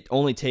it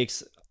only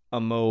takes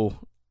a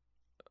Mo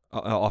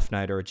off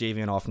night or a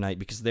Javion off night,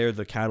 because they're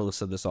the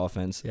catalyst of this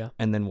offense. Yeah.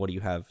 And then what do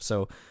you have?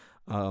 So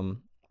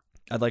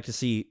I'd like to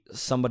see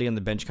somebody on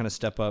the bench kind of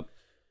step up,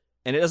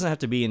 and it doesn't have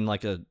to be in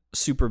like a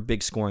super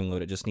big scoring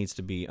load. It just needs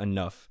to be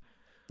enough.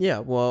 Yeah,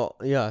 well,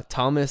 yeah.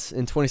 Thomas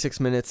in 26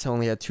 minutes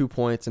only had 2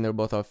 points, and they were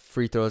both off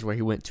free throws where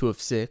he went 2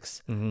 of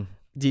 6. Mm-hmm.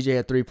 DJ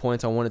had 3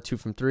 points on 1 of 2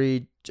 from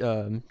 3.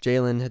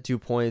 Jalen had 2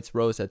 points.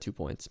 Rose had 2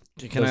 points.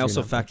 Can I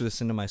also factor this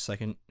into my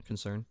second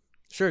concern?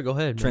 Sure, go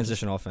ahead.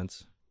 Transition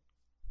offense.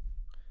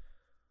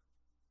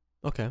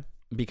 Okay.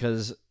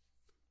 Because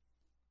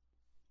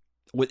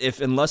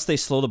unless they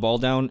slow the ball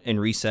down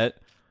and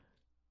reset,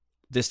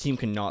 this team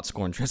cannot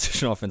score in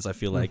transition offense, I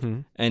feel like.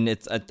 Mm-hmm. And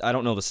I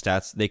don't know the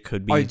stats. They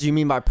could be. Do you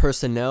mean by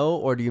personnel,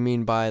 or do you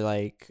mean by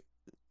like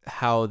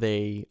how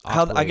they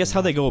how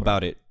they go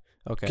about it?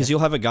 Okay. Because you'll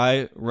have a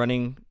guy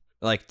running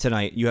like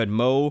tonight. You had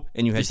Mo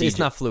and you had DJ. It's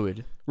not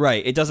fluid.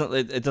 Right. It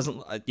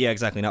doesn't. Yeah,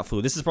 exactly. Not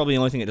fluid. This is probably the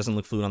only thing that doesn't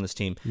look fluid on this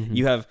team. Mm-hmm.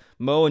 You have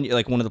Mo and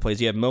like one of the plays.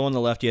 You had Mo on the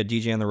left. You had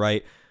DJ on the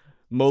right.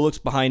 Mo looks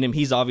behind him.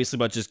 He's obviously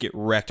about to just get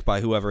wrecked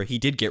by whoever. He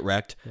did get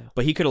wrecked,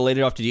 but he could have laid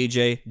it off to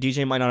DJ.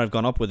 DJ might not have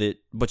gone up with it,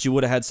 but you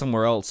would have had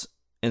somewhere else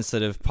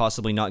instead of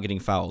possibly not getting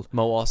fouled.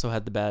 Mo also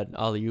had the bad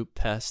alley-oop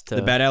pass.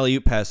 The bad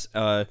alley-oop pass,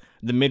 the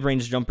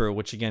mid-range jumper,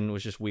 which again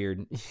was just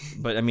weird.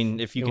 But I mean,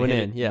 if you can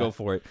hit it, go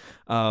for it.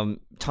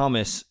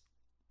 Thomas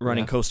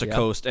running coast to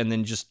coast and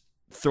then just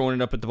throwing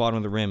it up at the bottom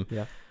of the rim.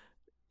 Yeah.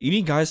 You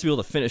need guys to be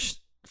able to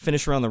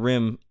finish around the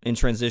rim in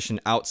transition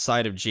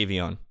outside of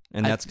Javion,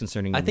 and that's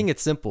concerning. I think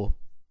it's simple.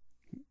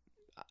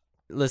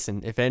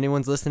 Listen, if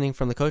anyone's listening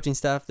from the coaching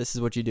staff, this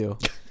is what you do.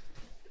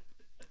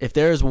 If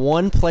there's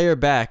one player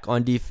back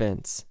on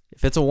defense,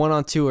 if it's a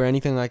 1-on-2 or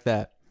anything like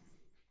that,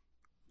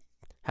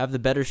 have the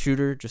better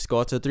shooter just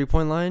go out to the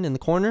 3-point line in the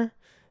corner.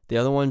 The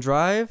other one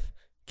drive,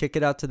 kick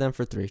it out to them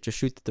for 3. Just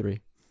shoot the 3.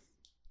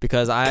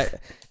 Because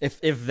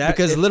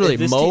literally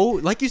Mo,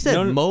 like you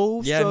said,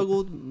 Mo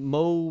struggled.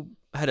 Mo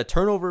had a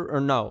turnover, or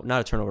no,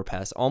 not a turnover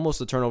pass,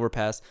 almost a turnover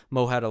pass.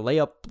 Mo had a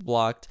layup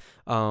blocked.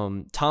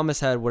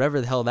 Thomas had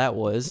whatever the hell that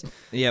was.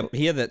 Yeah,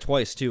 he had that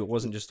twice too. It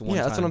wasn't just the one time.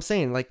 Yeah, that's what I'm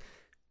saying. Like,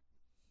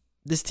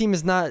 this team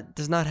does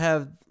not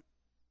have,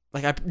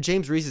 like,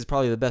 James Reese is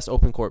probably the best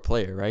open court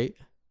player, right?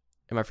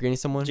 Am I forgetting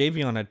someone?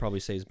 Javion, I'd probably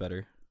say is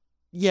better.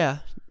 Yeah,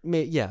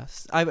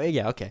 yes.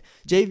 Okay.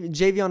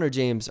 Javion or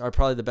James are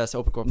probably the best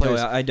open court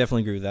players. No, I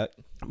definitely agree with that.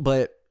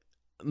 But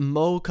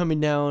Mo coming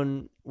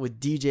down with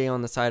DJ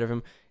on the side of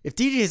him. If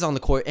DJ is on the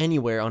court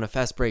anywhere on a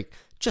fast break,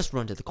 just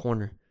run to the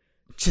corner.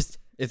 Just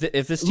if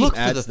this team look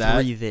adds for the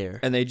that, 3 there,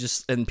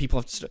 and people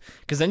have to,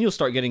 because then you'll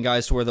start getting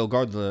guys to where they'll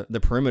guard the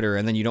perimeter,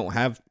 and then you don't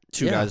have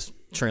 2 guys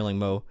trailing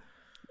Mo.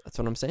 That's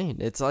what I'm saying.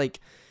 It's like,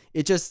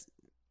 it just,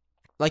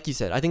 like you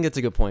said, I think it's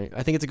a good point.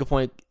 I think it's a good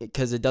point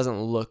because it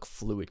doesn't look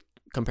fluid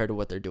compared to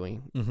what they're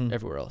doing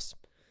everywhere else.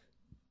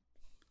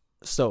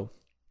 So,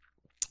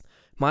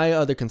 my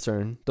other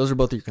concern, those are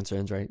both your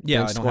concerns, right?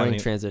 Yeah, I don't have any.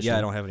 Transition. Yeah,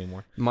 I don't have any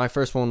more. My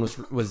first one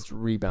was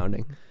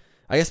rebounding.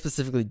 I guess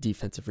specifically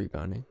defensive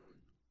rebounding.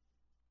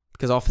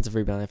 Because offensive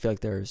rebounding, I feel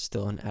like they're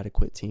still an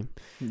adequate team.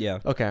 Yeah.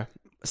 Okay.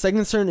 Second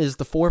concern is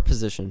the 4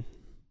 position.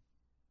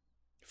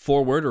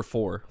 Forward or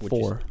 4?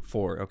 4.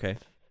 4, okay.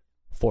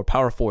 4,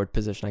 power forward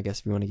position, I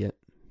guess, if you want to get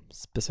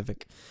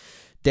specific.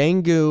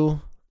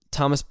 Dangu,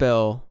 Thomas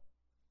Bell,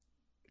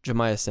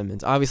 Jemiah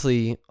Simmons.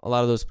 Obviously, a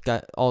lot of those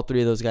guys, all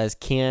 3 of those guys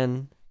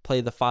can play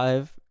the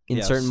 5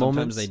 in certain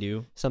moments. Sometimes they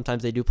do.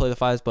 Sometimes they do play the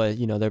 5s, but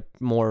they're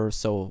more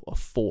so a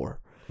 4.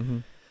 Mm-hmm.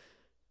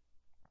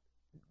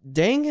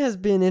 Dang has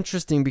been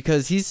interesting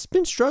because he's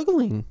been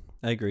struggling.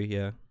 I agree,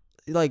 yeah.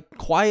 Like,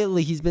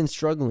 quietly, he's been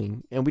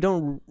struggling, and we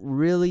don't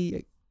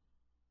really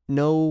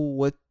know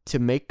what to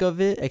make of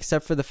it,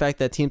 except for the fact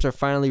that teams are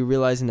finally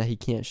realizing that he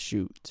can't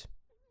shoot.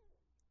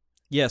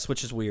 Yes,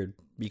 which is weird,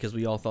 because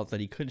we all thought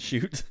that he could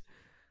shoot.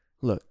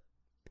 Look,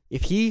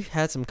 if he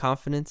had some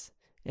confidence,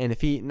 and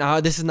if he... Now,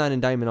 this is not an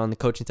indictment on the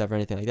coaching staff or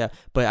anything like that,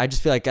 but I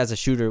just feel like as a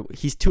shooter,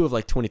 he's 2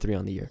 of 23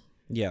 on the year.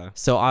 Yeah.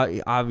 So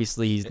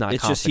obviously he's not.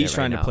 It's just he's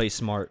trying to play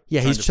smart.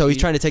 Yeah, he's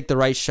trying to take the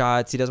right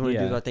shots. He doesn't want to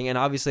do the right thing. And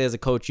obviously, as a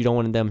coach, you don't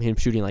want him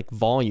shooting like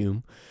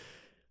volume.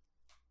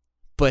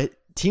 But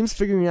teams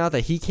figuring out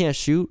that he can't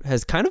shoot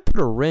has kind of put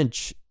a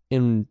wrench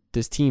in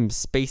this team's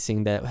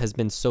spacing that has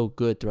been so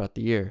good throughout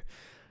the year.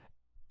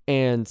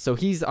 And so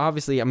he's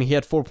obviously, he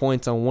had 4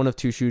 points on 1 of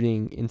 2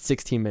 shooting in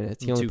 16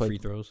 minutes. He only played 2 free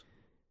throws.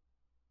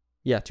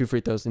 Yeah, 2 free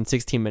throws in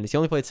 16 minutes. He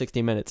only played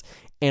 16 minutes.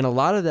 And a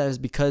lot of that is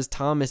because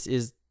Thomas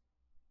is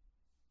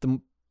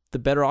the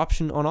better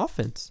option on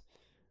offense.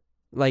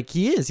 Like,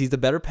 he is. He's the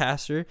better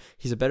passer.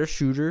 He's a better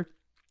shooter.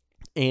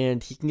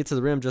 And he can get to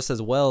the rim just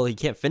as well. He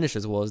can't finish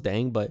as well as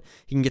Dang, but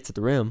he can get to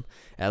the rim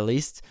at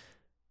least.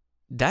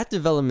 That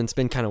development's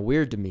been kind of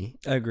weird to me.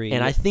 I agree.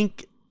 And I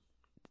think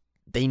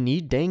they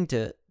need Dang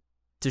to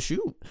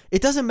shoot.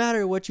 It doesn't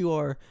matter what you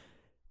are.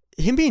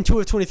 Him being 2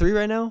 of 23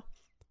 right now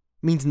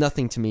means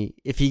nothing to me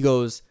if he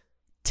goes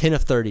 10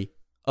 of 30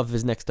 of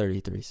his next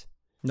 33s.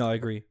 No, I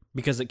agree.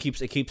 Because it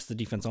keeps the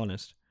defense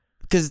honest.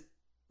 Because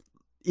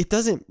it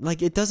doesn't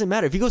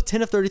matter. If he goes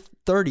 10 of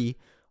 30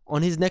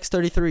 on his next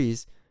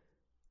 33s,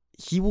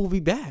 he will be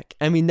back.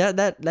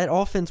 That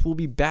offense will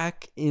be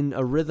back in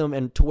a rhythm,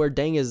 and to where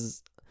Dang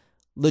is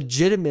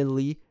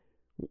legitimately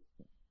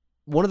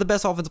one of the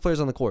best offensive players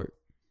on the court.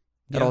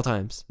 at all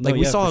times. No, Like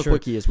we yeah, saw for how sure.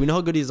 quick he is. We know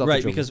how good he is off the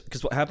Right, dribble.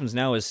 because what happens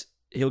now is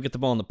he'll get the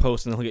ball in the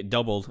post and then he'll get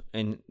doubled,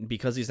 and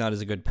because he's not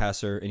as a good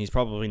passer and he's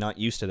probably not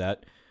used to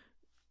that,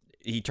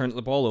 he turns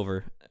the ball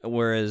over.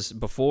 Whereas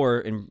before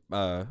in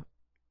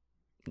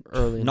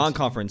early in the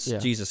non-conference, season.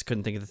 Yeah. Jesus,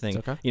 couldn't think of the thing.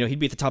 It's okay. You know, he'd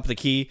be at the top of the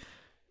key,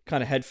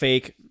 kind of head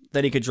fake,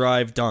 then he could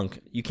drive, dunk.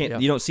 You can't, Yeah.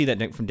 you don't see that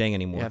from Deng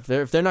anymore.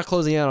 Yeah, if they're not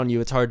closing out on you,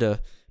 it's hard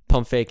to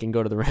pump fake and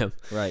go to the rim.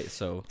 Right.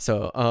 So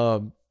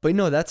So, but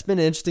no, that's been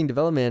an interesting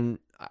development.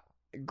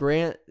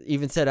 Grant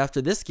even said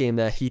after this game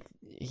that he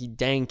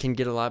Deng can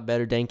get a lot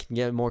better. Deng can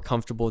get more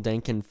comfortable.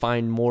 Deng can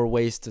find more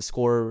ways to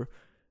score,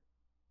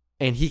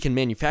 and he can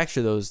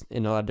manufacture those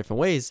in a lot of different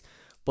ways.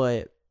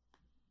 But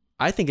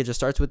I think it just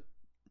starts with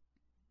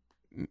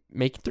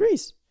making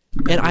threes.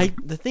 And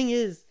the thing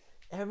is,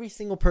 every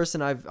single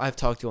person I've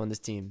talked to on this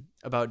team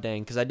about Deng,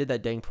 because I did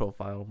that Deng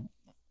profile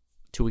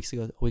 2 weeks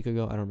ago, a week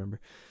ago, I don't remember.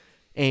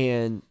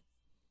 And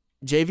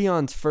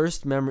Javion's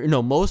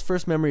most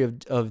first memory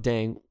of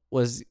Deng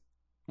was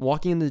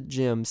walking in the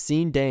gym,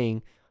 seeing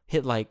Deng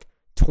hit like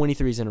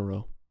 23s in a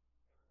row.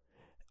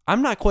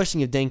 I'm not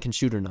questioning if Deng can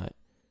shoot or not.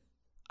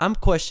 I'm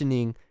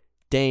questioning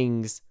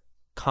Deng's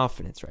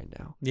confidence right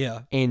now.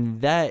 yeah,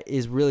 And that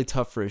is really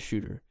tough for a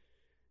shooter.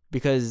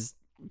 Because,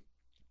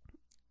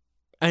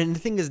 and the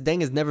thing is,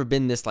 Deng has never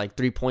been this like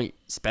 3-point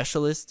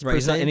specialist. right. per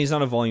He's not, se. and he's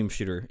not a volume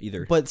shooter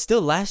either. But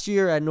still, last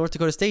year at North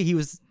Dakota State, he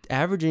was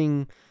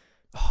averaging,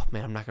 oh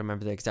man, I'm not going to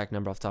remember the exact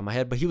number off the top of my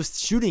head, but he was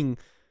shooting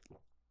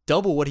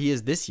double what he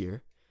is this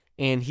year.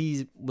 And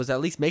he was at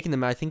least making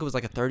them, I think it was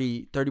like a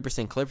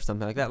 30% clip or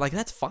something like that. Like,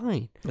 that's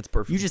fine. That's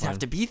perfect. You just have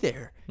to be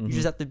there. Mhm. You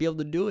just have to be able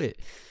to do it.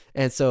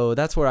 And so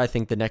that's where I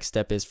think the next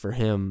step is for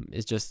him,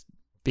 is just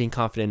being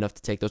confident enough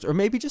to take those. Or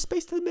maybe just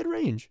space to the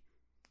mid-range.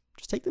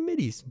 Just take the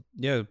middies.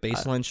 Yeah,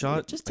 baseline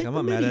shot. Just Like, take I'm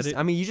the not mad middies. at it.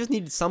 I mean, you just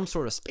need some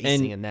sort of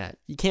spacing And- in that.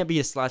 You can't be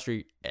a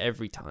slasher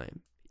every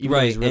time. Even though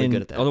Right, he's really and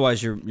good at that.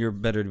 otherwise you're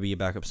better to be a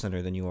backup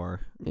center than you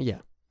are. Yeah.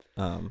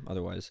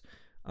 Otherwise,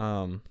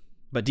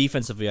 but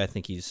defensively, I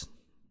think he's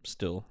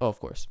still. Oh, of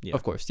course. Yeah.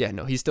 Of course. Yeah,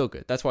 no, he's still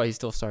good. That's why he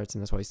still starts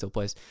and that's why he still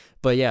plays.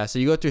 But yeah, so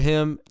you go through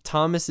him.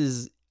 Thomas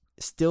is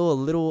still a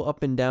little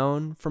up and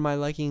down for my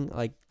liking.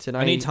 Like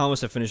tonight. I need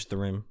Thomas to finish the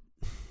rim.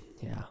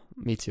 Yeah,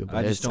 me too. But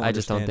I just don't don't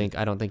understand think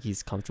I don't think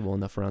he's comfortable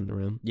enough around the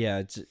rim. Yeah,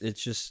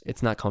 it's just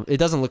It's not it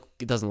doesn't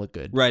look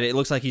good. right. It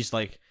looks like he's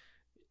like.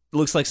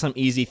 Looks like some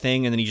easy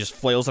thing, and then he just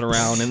flails it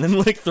around and then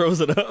like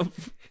throws it up.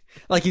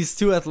 Like he's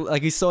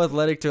he's so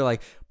athletic to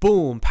like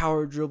boom,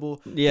 power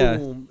dribble, Yeah.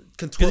 boom,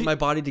 contort he- my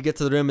body to get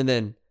to the rim and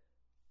then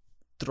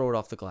throw it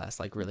off the glass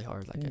like really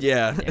hard. Like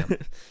Yeah. damn.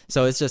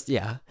 So it's just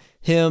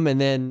him,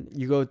 and then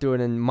you go through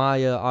it, and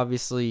Maya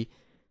obviously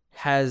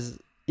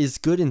is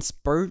good in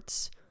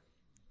spurts.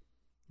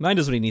 Mine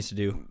does what he needs to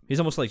do. He's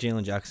almost like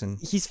Jalen Jackson.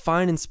 He's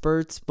fine in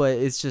spurts, but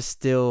it's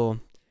just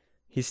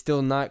he's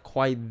still not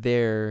quite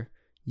there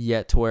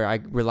yet to where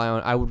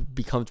I would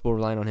be comfortable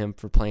relying on him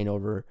for playing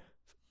over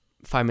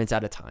 5 minutes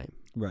at a time.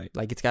 Right.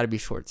 Like it's got to be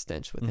short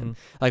stints with him. Mhm.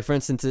 Like for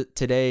instance,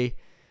 today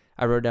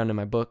I wrote down in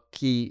my book,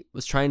 he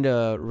was trying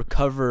to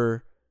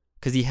recover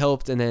because he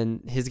helped, and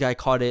then his guy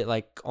caught it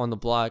like on the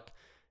block,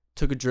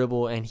 took a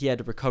dribble, and he had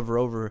to recover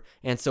over.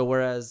 And so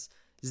whereas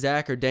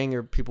Zach or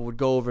Danger people would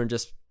go over and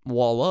just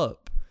wall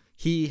up,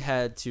 he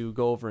had to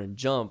go over and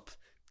jump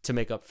to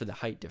make up for the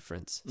height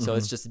difference. So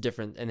it's just a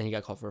different, and then he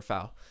got called for a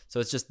foul. So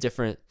it's just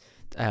different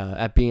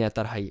at being at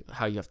that height,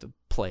 how you have to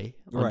play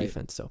on Right.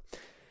 defense. So,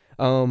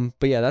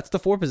 but yeah, that's the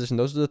 4 position.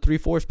 Those are the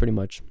 3-4s pretty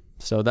much.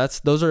 So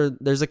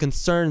there's a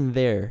concern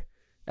there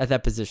at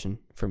that position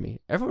for me.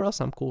 Everywhere else,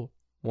 I'm cool.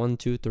 1,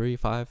 2, 3,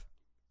 5,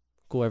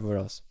 cool everywhere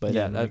else. But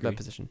Yeah, yeah, I that agree.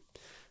 position.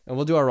 And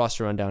we'll do our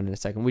roster rundown in a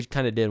second. We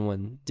kind of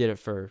did it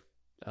for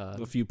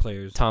A few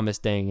players. Thomas,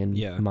 Deng, and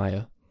Yeah.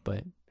 Maya,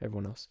 but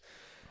everyone else.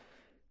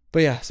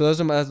 But yeah, so those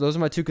are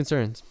my 2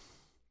 concerns.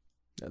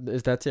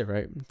 That's it,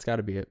 right? It's got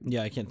to be it.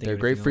 Yeah, I can't think. They're a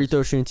of great anything free else.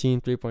 throw shooting team,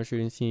 3-point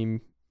shooting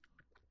team,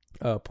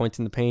 points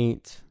in the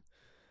paint,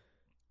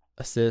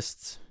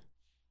 assists.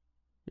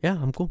 Yeah,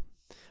 I'm cool.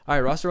 All right,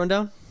 roster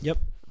rundown? Yep.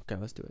 Okay,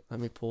 let's do it. Let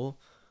me pull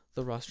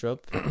the roster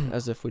up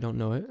as if we don't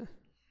know it.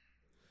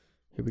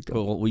 Here we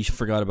go. Well, we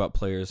forgot about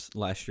players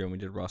last year when we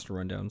did roster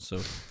rundown,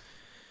 so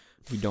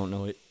we don't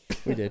know it.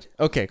 We did.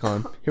 Okay,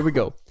 Colin. Here we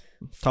go.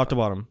 Top to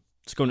bottom.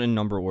 Let's go in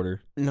number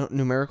order. No,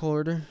 numerical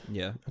order?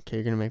 Yeah. Okay,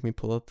 you're going to make me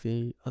pull up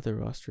the other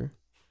roster.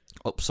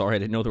 Oh, sorry, I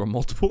didn't know there were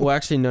multiple. Well,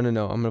 actually, no. I'm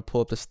going to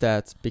pull up the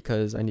stats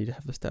because I need to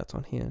have the stats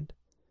on hand.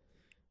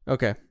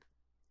 Okay.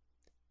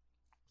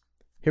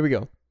 Here we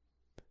go.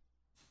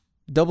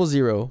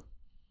 0-0.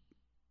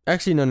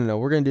 Actually, no.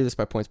 We're going to do this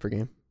by points per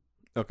game.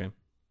 Okay.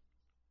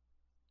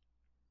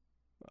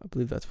 I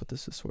believe that's what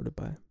this is sorted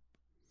by.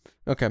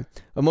 Okay.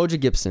 Emoji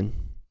Gibson.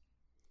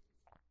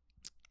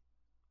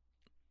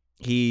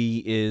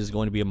 He is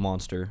going to be a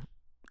monster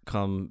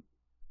come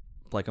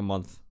like a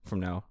month from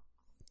now.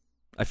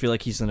 I feel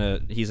like he's gonna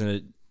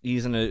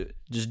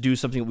just do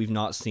something that we've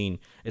not seen.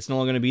 It's no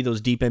longer gonna be those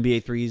deep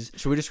NBA threes.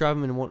 Should we describe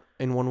him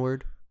in one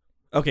word?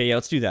 Okay, yeah,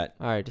 let's do that.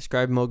 All right.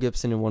 Describe Mo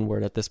Gibson in one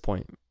word at this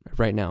point,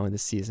 right now in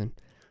this season.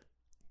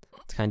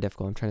 It's kind of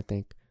difficult. I'm trying to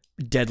think.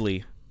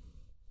 Deadly.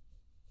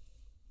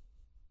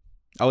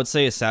 I would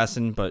say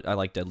assassin, but I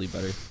like deadly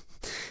better.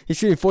 He's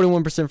shooting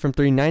 41% from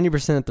 3,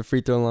 90% at the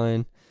free throw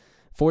line,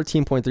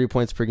 14.3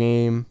 points per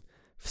game.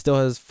 Still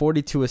has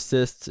 42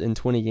 assists in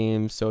 20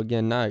 games. So,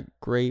 again, not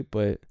great,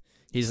 but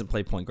He doesn't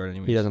play point guard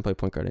anymore. he doesn't play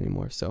point guard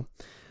anymore. So,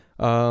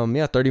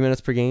 30 minutes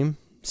per game.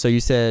 So,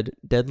 you said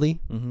deadly?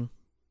 Mm-hmm.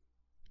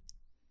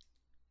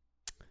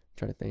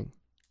 Trying to think.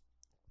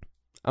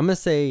 I'm gonna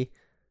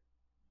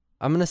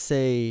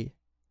say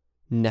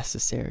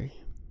necessary.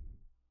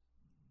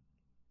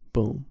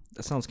 Boom.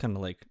 That sounds kind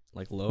of like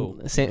low.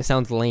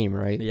 Sounds lame,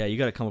 right? Yeah, you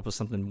got to come up with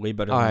something way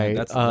better All than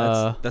right,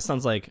 that. That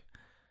sounds like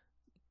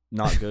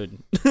not good.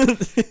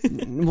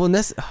 Well,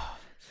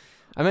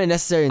 I meant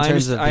necessary in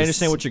terms of. I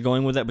understand what you're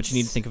going with that, but you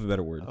need to think of a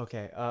better word.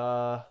 Okay.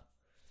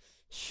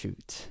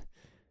 Shoot.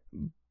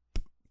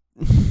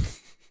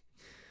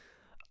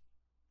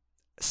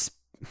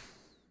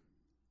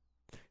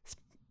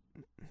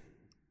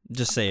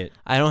 Just say it.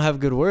 I don't have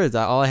good words.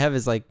 All I have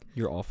is like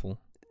You're awful.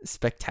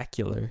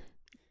 spectacular.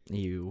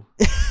 You.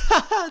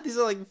 These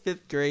are like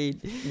 5th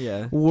grade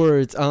Yeah.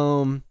 words.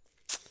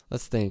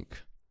 Let's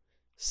think.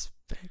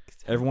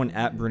 Everyone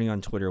at Bruni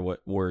on Twitter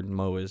what word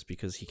Mo is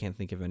because he can't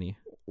think of any.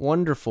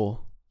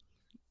 Wonderful.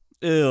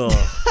 Ew.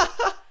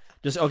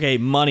 Just okay.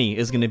 Money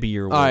is gonna be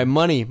your word. All right,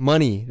 money.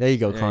 There you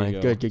go, There Colin.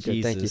 you go. Good. Thank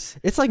you. Jesus.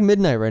 It's like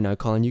midnight right now,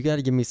 Colin. You got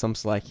to give me some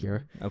slack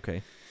here.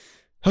 Okay.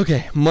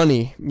 Okay,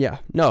 money. Yeah.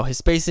 No, his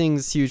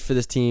spacing's huge for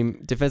this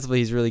team. Defensively,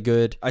 he's really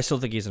good. I still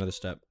think he's another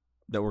step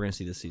that we're gonna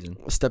see this season.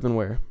 Step in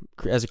where?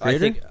 As a I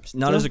creator? think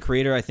not as a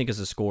creator. I think as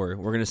a scorer.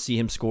 We're gonna see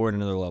him score at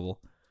another level.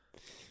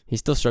 He's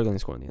still struggling to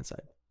score on the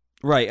inside.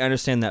 Right, I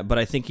understand that, but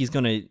I think he's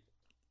gonna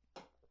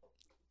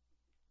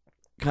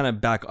kind of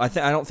back. I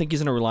don't think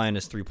he's gonna rely on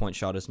his 3-point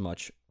shot as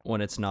much when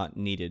it's not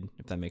needed.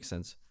 If that makes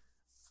sense.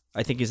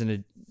 I think he's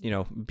gonna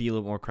be a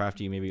little more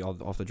crafty, maybe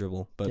off the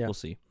dribble, but Yeah. we'll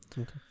see.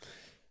 Okay.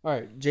 All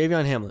right,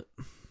 Javion Hamlet,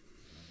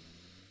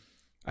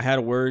 I had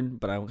a word,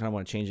 but I kind of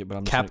want to change it. But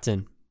I'm just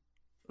captain.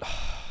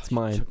 It's You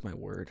mine. took my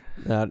word.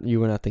 You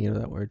were not thinking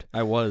of that word.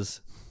 I was,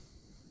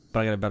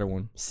 but I got a better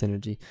one.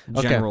 Synergy.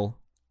 Okay. General.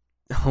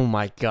 Oh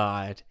my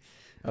God.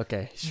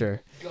 Okay,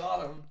 sure.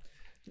 Got him.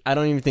 I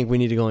don't even think we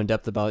need to go in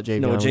depth about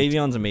Javion. No,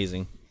 Javion's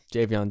amazing.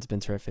 Javion's been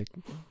terrific.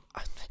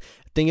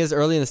 Thing is,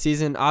 early in the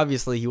season,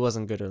 obviously he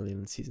wasn't good early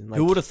in the season.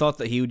 Who would have thought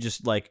that he would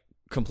just like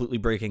completely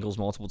break ankles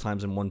multiple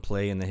times in one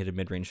play and then hit a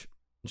mid range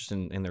just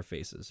in their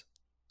faces?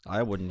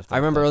 I wouldn't have thought I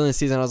remember that. early in the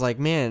season, I was like,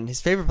 man,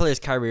 his favorite player is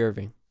Kyrie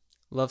Irving.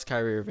 Loves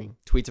Kyrie Irving.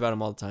 Tweets about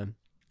him all the time.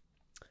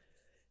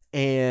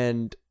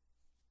 And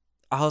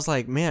I was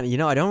like, man,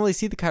 I don't really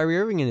see the Kyrie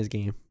Irving in his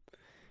game.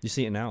 You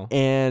see it now.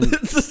 And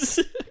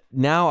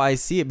now I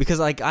see it because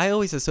like I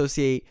always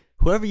associate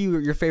whoever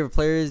your favorite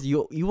player is,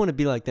 you want to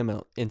be like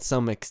them in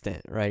some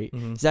extent, right?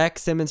 Mhm. Zach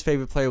Simmons'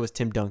 favorite player was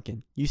Tim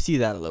Duncan. You see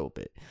that a little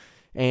bit.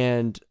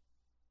 And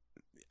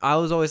I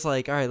was always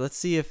like, all right, let's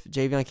see if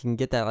Javion can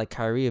get that like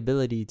Kyrie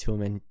ability to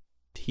him, and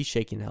he's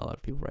shaking the hell out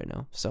of people right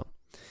now. So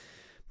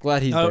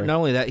glad he's there. Not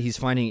only that, he's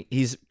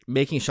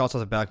making shots off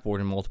the backboard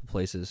in multiple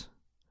places.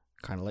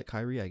 Kind of like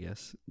Kyrie, I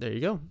guess. There you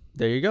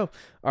go.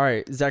 All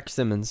right, Zach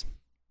Simmons.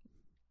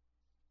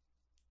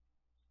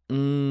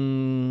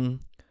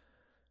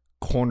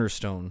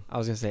 Cornerstone. I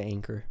was gonna say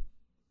anchor,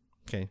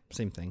 Okay,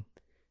 same thing.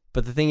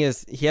 but the thing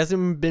is, he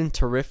hasn't been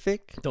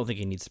terrific, Don't think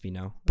he needs to be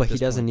now. but at he this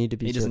doesn't point. need to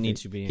be. He doesn't need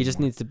terrific. to be. He just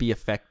anymore. needs to be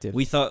effective.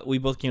 We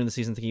both came into the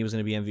season thinking he was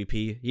going to be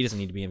MVP. He doesn't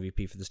need to be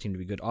MVP for this team to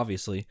be good.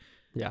 Obviously.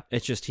 Yeah.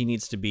 It's just he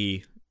needs to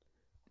be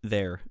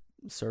there.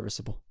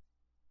 Serviceable.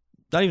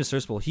 Not even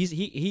serviceable.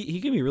 He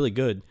can be really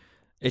good.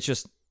 It's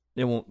just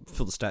it won't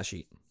fill the stat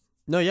sheet.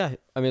 No, yeah.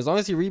 I mean, as long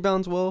as he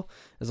rebounds well,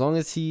 as long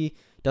as he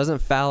doesn't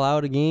foul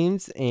out of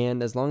games,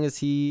 and as long as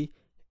he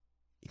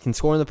can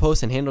score in the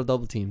post and handle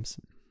double teams,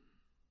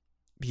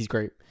 he's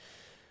great.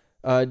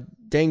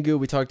 Dangu,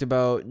 we talked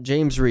about.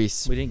 James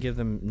Reese. We didn't give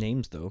them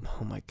names though.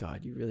 Oh my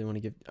God, you really want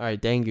to give? All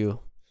right, Dangu,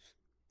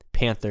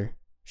 Panther.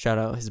 Shout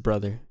out his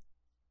brother.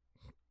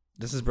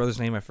 This is his brother's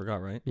name. I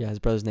forgot, right? Yeah, his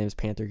brother's name is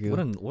Panther Goo.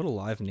 What a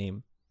live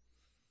name.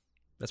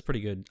 That's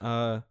pretty good.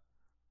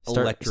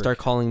 Start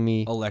calling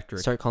me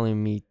Electric. Start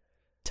calling me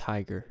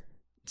Tiger.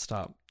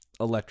 Stop.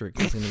 Electric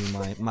is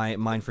gonna be my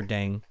mine for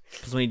dang.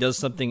 Because when he does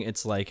something,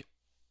 it's like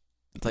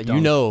It's like Dunk.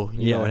 you know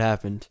Yeah. what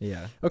happened.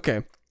 yeah.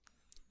 Okay,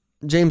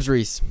 James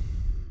Reese.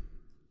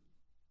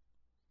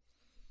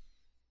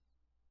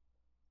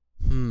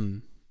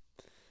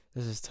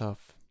 This is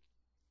tough.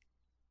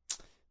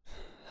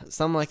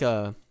 Something like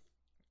a.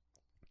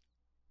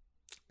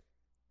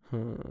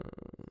 Nothing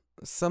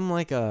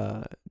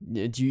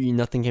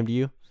came to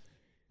you?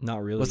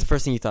 Not really. What's the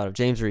first thing you thought of?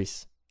 James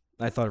Reese.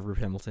 I thought of Rip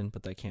Hamilton,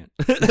 but that can't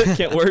that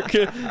can't work.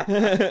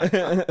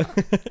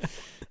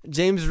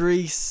 James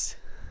Reese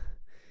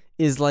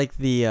is like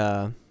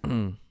the.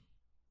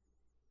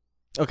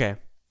 Okay,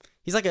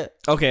 he's like a.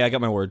 Okay, I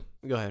got my word.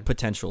 Go ahead.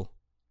 Potential.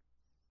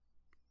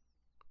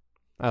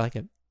 I like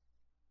it.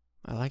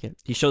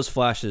 He shows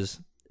flashes.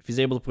 If he's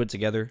able to put it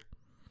together,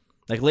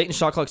 like late in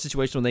shot clock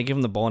situation when they give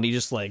him the ball and he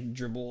just like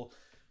dribble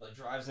Like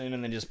drives in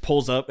and then just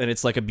pulls up, and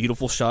it's like a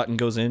beautiful shot and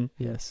goes in.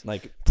 Yes.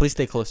 Like, Please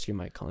stay close to your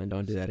mic, Colin.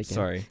 Don't do that again.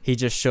 sorry. He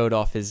just showed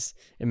off his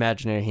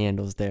imaginary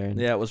handles there. And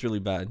Yeah, it was really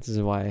bad. This is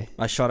why.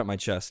 I shot at my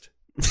chest.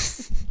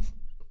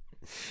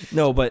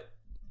 No, but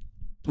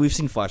we've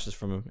seen flashes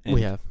from him. And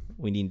We have.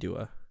 We need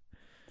to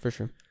For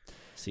sure.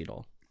 see it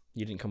all.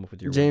 You didn't come up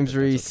with your James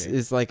word, but Reese that's okay.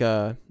 is like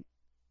a.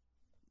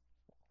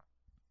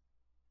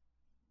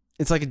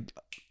 It's like a.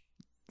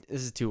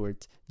 This is 2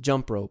 words.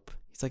 Jump rope.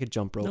 He's like a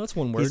jump rope. No, it's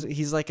one word.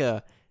 He's like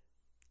a.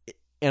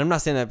 And I'm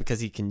not saying that because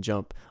he can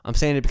jump. I'm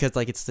saying it because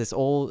like it's this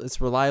it's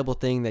reliable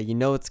thing that you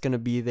know it's gonna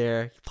be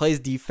there. He plays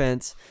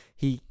defense.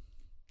 He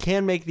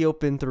can make the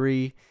open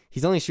 3.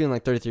 He's only shooting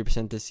like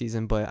 33% this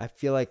season, but I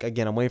feel like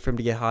again I'm waiting for him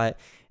to get hot.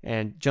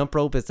 And jump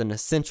rope is an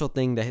essential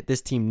thing that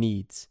this team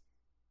needs.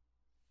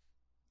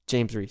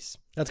 James Reese.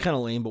 That's kind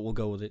of lame, but we'll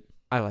go with it.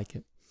 I like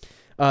it.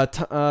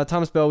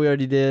 Thomas Bell we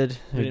already did.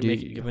 We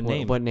didn't give a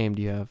name. What name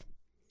do you have?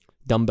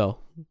 Dumbbell.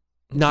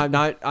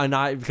 Not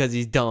because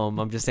he's dumb.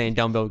 I'm just saying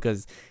dumbbell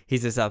because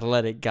he's this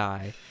athletic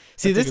guy.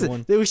 See, That's a this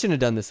good is we shouldn't have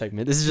done this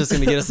segment. This is just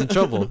gonna get us in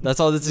trouble.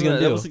 That's all this is gonna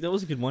do. That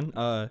was a good one.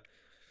 I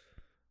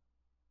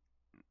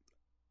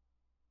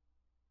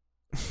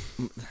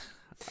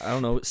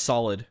don't know.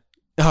 Solid.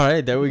 All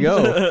right, there we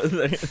go.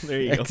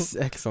 there you go.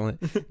 Excellent.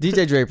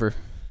 DJ Draper.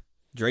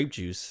 Drape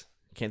juice.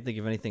 Can't think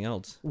of anything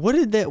else. What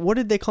did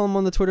they call him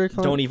on the Twitter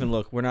account? Don't even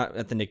look. We're not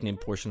at the nickname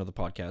portion of the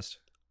podcast.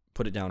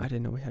 Put it down. I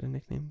didn't know we had a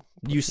nickname.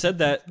 You said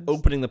that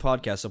opening the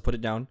podcast, so put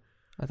it down.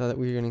 I thought that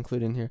we were gonna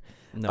include in here.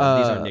 No,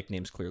 these aren't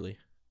nicknames, clearly.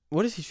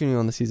 What is he shooting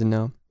on the season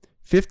now?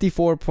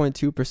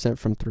 54.2%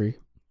 from 3.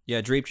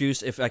 Yeah, Drape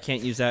juice. If I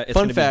can't use that, it's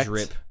going to be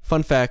drip.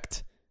 Fun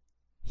fact.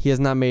 He has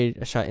not made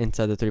a shot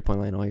inside the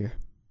 3-point line all year.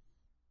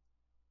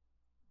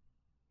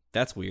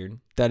 That's weird.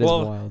 That is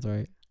wild,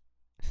 right?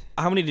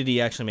 How many did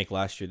he actually make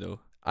last year, though?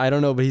 I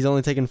don't know, but he's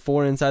only taken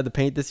 4 inside the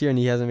paint this year, and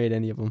he hasn't made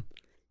any of them.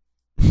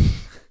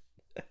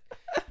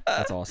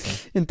 That's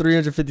awesome. In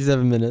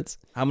 357 minutes.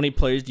 How many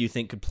players do you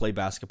think could play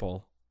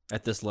basketball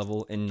at this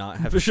level and not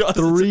have a shot?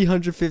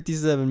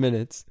 357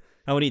 minutes.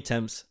 How many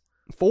attempts?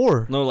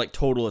 4. No, like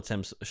total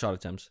attempts, shot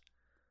attempts.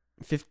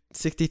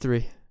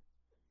 63.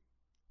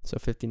 So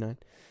 59.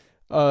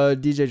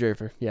 DJ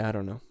Draper. Yeah, I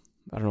don't know.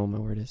 I don't know what my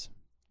word is.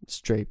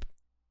 It's Drape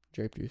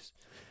juice.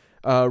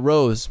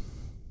 Rose.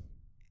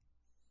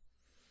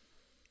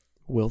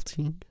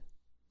 Wilting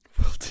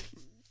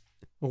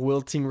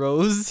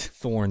Rose.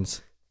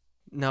 Thorns.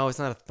 No, it's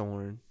not a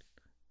thorn.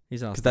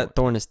 He's not. Because that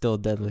thorn is still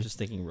I'm deadly. just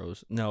thinking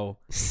rose. No,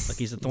 like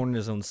he's a thorn in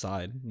his own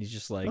side. He's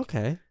just like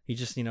Okay. He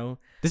just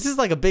This is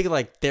like a big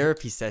like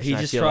therapy session. He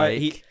just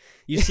tried.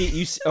 You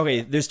see.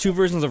 Okay, there's 2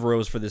 versions of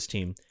Rose for this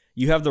team.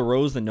 You have the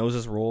Rose that knows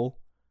his role,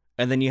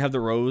 and then you have the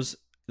Rose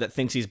that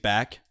thinks he's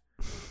back,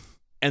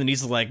 and then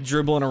he's like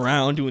dribbling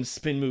around doing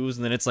spin moves,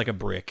 and then it's like a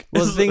brick.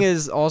 Well, the thing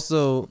is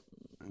also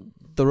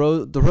the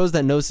Rose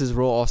that knows his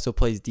role also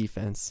plays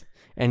defense,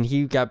 and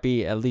he got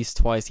beat at least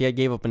twice. He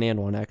gave up an and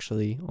one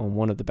actually on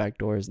one of the back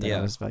doors. That I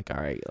was like,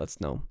 all right, let's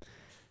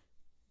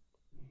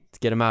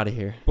get him out of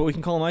here. But we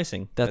can call him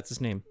Icing. That's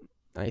his name.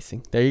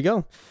 Icing. There you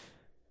go.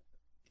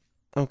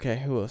 Okay,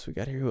 who else we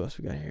got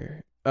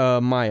here?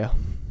 Maya.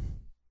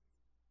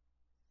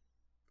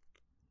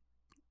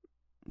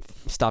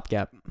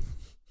 Stopgap.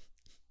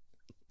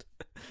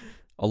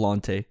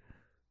 Alante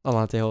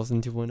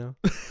Holston 2.0.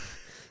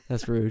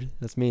 That's rude.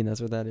 That's mean.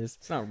 That's what that is.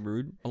 It's not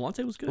rude.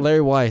 Alante was good.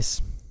 Larry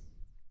Weiss.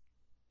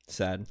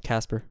 Sad.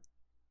 Casper.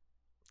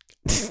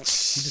 You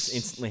just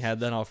instantly had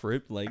that off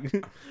rip. Like,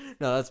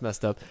 no, that's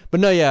messed up. But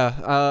no,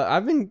 yeah.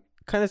 I've been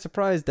kind of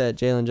surprised that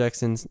Jalen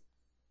Jackson's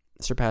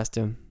surpassed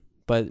him.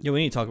 But yeah,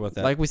 we need to talk about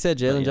that. like we said,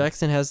 Jalen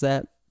Jackson has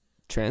that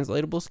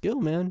translatable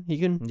skill, man. He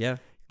can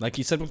like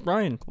you said with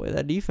Brian, play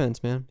that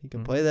defense, man. He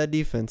can play that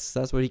defense.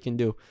 That's what he can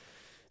do.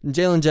 And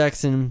Jalen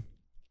Jackson,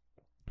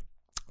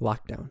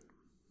 lockdown.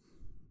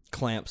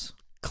 Clamps.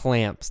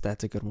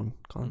 That's a good one,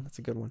 Colin. That's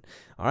a good one.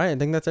 All right, I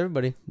think that's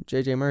everybody.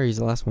 JJ Murray's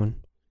the last one.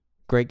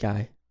 Great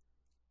guy.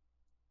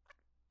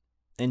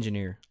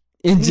 Engineer.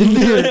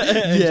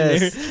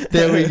 Yes.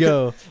 There we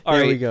go. All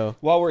right. We go.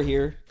 While we're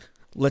here,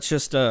 let's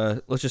just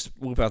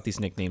whoop out these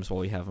nicknames while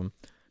we have them.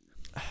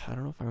 I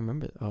don't know if I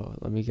remember. Oh,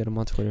 let me get him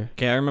on Twitter.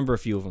 Okay, I remember a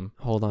few of them.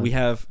 Hold on. We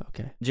have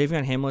okay.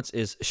 Javion Hamlets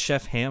is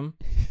Chef Ham.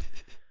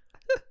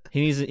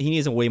 He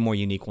needs a way more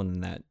unique one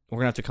than that. We're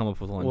gonna have to come up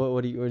with one.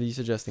 What are you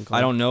suggesting, Colin?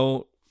 I don't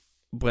know,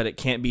 but it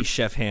can't be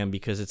Chef Ham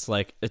because it's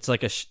like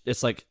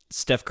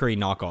Steph Curry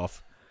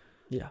knockoff.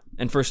 Yeah.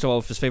 And first of all,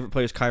 if his favorite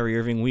player is Kyrie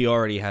Irving, we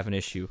already have an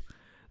issue.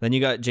 Then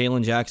you got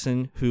Jalen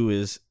Jackson, who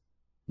is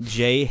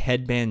J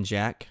Headband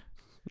Jack.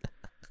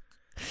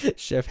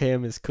 Chef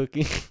Ham is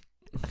cooking.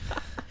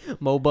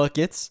 Mo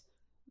Buckets.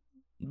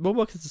 Mo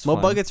Buckets is Mo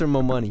fine. Buckets or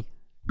Mo Money?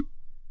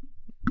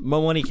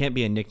 Mo Money can't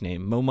be a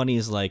nickname. Mo Money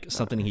is like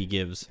something he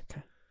gives.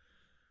 Okay.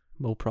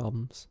 Mo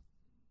Problems.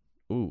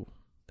 Ooh,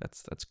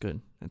 that's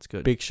good. That's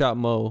good. Big Shot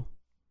Mo.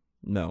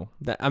 No.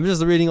 I'm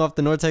just reading off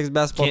the North Texas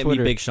basketball Can't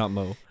Twitter. be Big Shot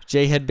Mo.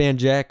 J Headband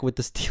Jack with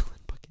the stealing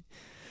bucket.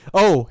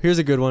 Oh, here's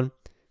a good one.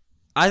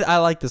 I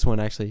like this one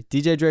actually.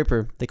 DJ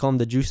Draper. They call him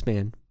the Juice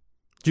Man.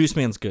 Juice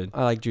Man's good.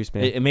 I like Juice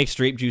Man. It makes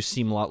Grape Juice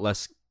seem a lot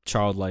less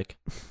childlike.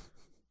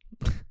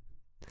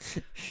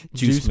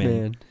 Juice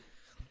Man.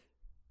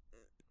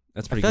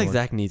 That's I pretty feel good. like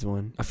Zach needs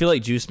one. I feel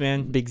like Juice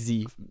Man. Big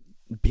Z.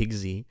 Big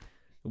Z.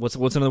 What's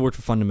another word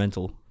for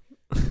fundamental?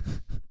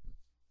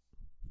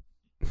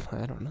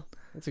 I don't know.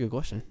 That's a good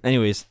question.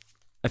 Anyways,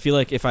 I feel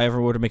like if I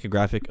ever were to make a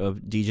graphic of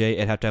DJ,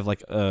 it'd have to have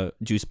like a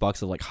juice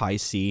box of like high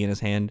C in his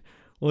hand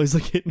while he's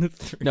like hitting the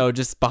three. No,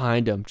 just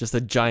behind him. Just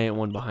a giant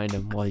one behind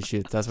him while he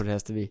shoots. That's what it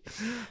has to be.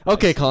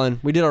 Okay, Colin.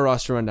 We did our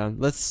roster rundown.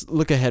 Let's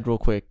look ahead real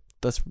quick.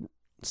 Let's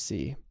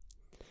see.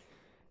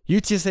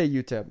 UTSA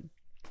UTEP.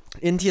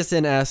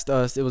 NTSN asked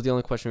us, it was the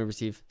only question we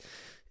received.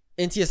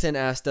 NTSN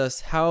asked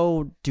us,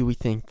 how do we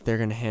think they're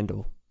going to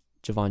handle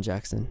Javon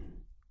Jackson?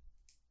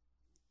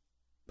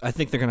 I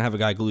think they're gonna have a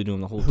guy glued to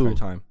him the whole Who?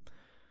 entire time.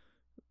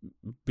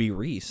 B.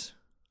 Reese.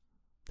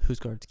 Who's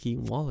guards?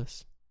 Keaton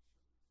Wallace.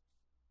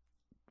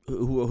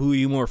 Who are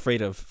you more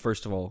afraid of?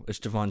 First of all, it's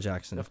Javon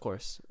Jackson. Of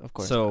course.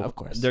 So of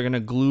course. they're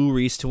gonna glue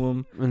Reese to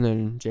him, And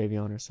then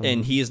Javion or something.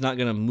 and he is not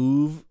gonna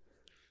move.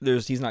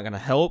 He's not gonna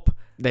help.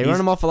 They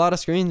run him off a lot of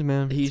screens,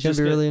 man. He's It's going just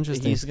to be really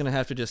interesting. He's gonna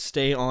have to just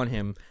stay on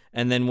him,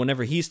 and then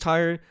whenever he's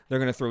tired, they're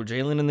gonna throw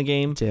Jalen in the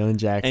game, Jalen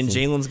Jackson. and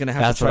Jalen's gonna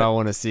have That's to try what I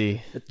want to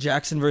see.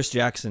 Jackson versus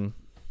Jackson.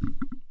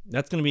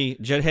 That's gonna be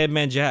Jet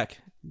Headman Jack.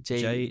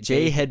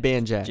 J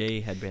Headband Jack.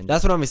 J Headband.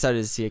 That's what I'm excited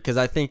to see it because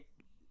I think,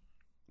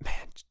 man,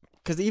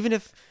 because even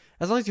if,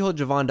 as long as you hold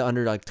Javon to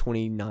under like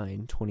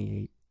 29,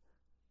 28,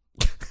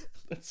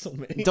 That's so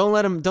many. don't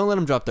let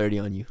him drop 30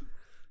 on you.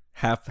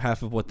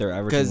 Half of what they're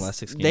averaging the last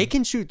Because 6 games. they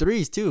can shoot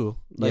threes too.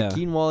 Like Yeah.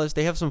 Keaton Wallace,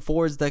 they have some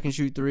forwards that can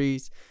shoot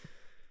threes.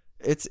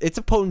 It's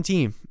a potent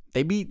team.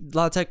 They beat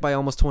La Tech by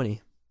almost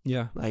 20.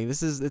 Yeah. Like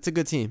it's a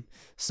good team.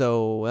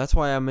 So that's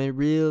why I'm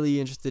really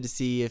interested to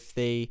see if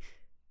they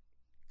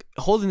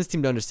holding this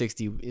team to under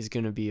 60 is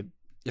going to be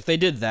If they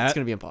did it's that,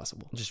 going to be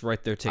impossible. just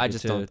write their ticket I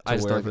just to don't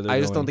wherever they're I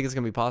just don't going. think it's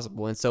going to be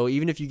possible. And so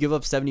even if you give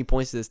up 70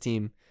 points to this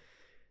team,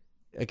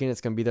 again it's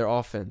going to be their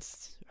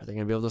offense. Are they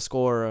going to be able to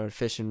score at an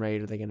efficient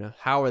rate?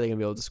 How are they going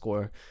to be able to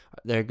score?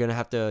 They're going to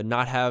have to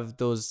not have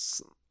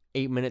those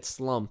 8-minute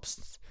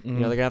slumps. You know,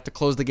 they're going to have to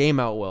close the game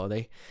out well.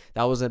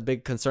 That was a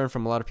big concern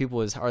from a lot of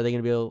people is are they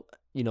going to be able,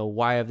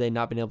 why have they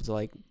not been able to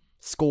like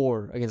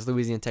score against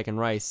Louisiana Tech and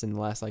Rice in the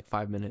last like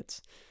 5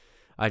 minutes?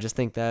 I just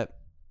think that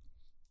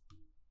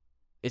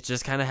it's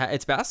just kind of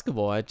it's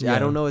basketball. I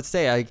don't know what to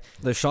say.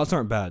 The shots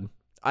aren't bad.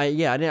 I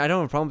don't have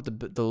a problem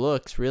with the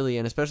looks really,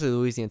 and especially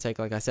Louisiana Tech.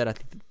 Like I said, I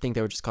think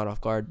they were just caught off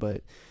guard,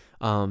 but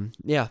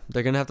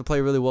they're gonna have to play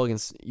really well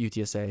against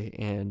UTSA,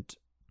 and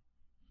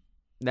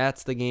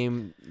that's the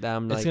game that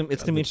I'm It's gonna be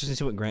interesting to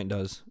see what Grant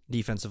does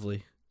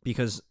defensively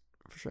because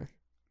for sure.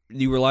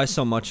 you rely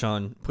so much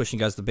on pushing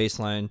guys to the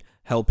baseline,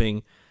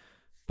 helping,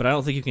 but I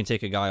don't think you can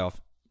take a guy off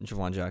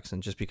Javon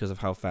Jackson just because of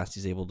how fast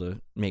he's able to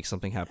make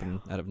something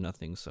happen out of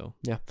nothing. So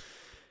yeah.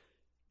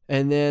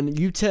 And then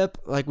UTEP,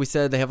 like we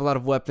said, they have a lot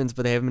of weapons,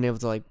 but they haven't been able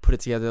to like put it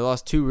together. They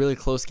lost 2 really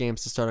close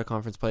games to start a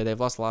conference play. They've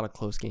lost a lot of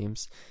close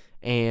games,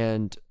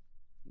 and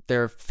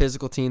they're a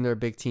physical team. They're a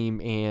big team,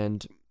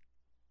 and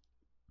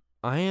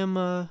I'm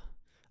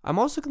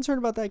also concerned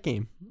about that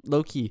game,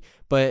 low key.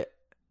 But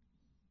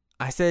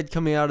I said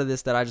coming out of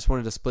this that I just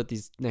wanted to split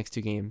these next 2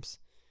 games.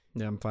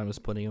 yeah, I'm fine with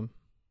splitting him.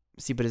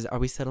 See, but are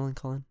we settling,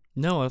 Colin?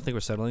 No, I don't think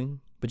we're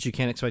settling, but you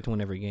can't expect to win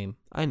every game.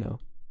 I know,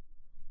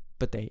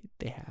 but they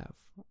have.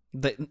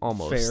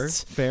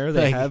 Almost fair.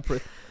 They Like-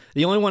 have.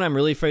 The only one I'm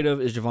really afraid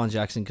of is Javon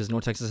Jackson because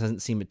North Texas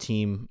hasn't seen a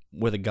team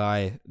with a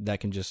guy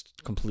that can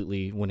just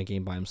completely win a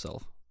game by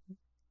himself.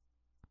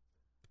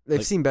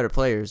 They've seen better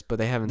players, but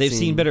they haven't. They've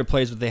seen better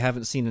plays, but they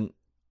haven't seen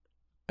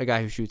a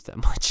guy who shoots that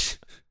much.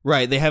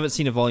 right. They haven't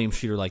seen a volume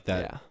shooter like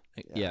that.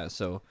 Yeah. Yeah.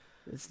 So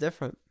It's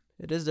different.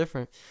 It is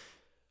different.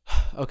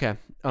 Okay.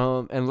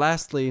 And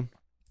lastly,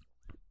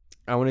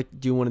 I want to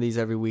do one of these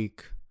every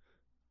week.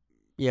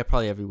 Yeah,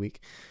 probably every week.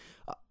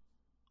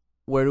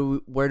 Where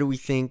do we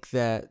think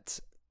that?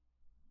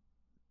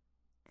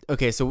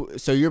 Okay, so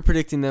you're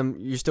predicting them.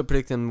 You're still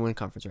predicting them to win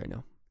conference right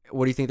now.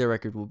 What do you think their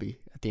record will be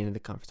at the end of the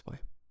conference play?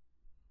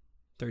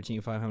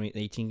 13-5. How many?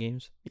 18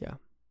 games. Yeah,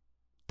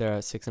 they're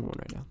at 6-1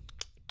 right now.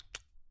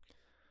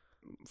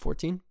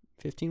 14,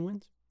 15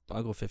 wins.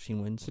 I'll go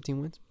 15 wins.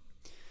 15 wins.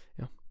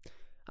 Yeah,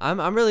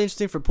 I'm really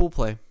interested for pool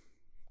play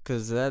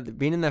because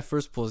being in that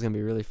first pool is gonna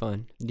be really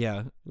fun.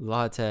 Yeah.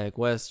 La Tech,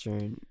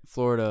 Western,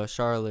 Florida,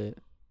 Charlotte.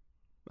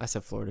 I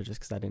said Florida just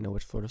because I didn't know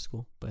which Florida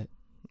school, but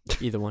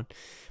either one.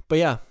 But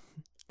yeah,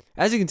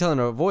 as you can tell in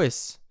our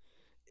voice,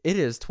 it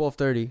is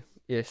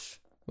 12:30-ish.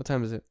 What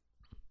time is it?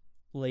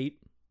 Late.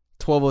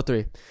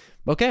 12:03.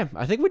 Okay,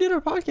 I think we did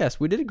our podcast.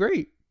 We did it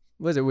great.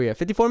 What is it? We at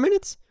 54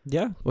 minutes?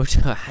 Yeah. Which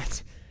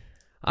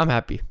I'm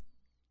happy.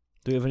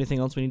 Do we have anything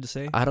else we need to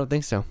say? I don't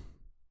think so.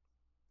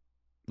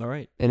 All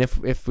right. And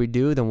if we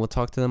do, then we'll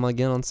talk to them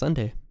again on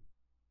Sunday.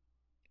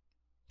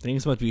 I think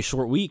it's about to be a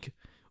short week.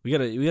 We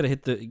gotta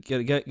hit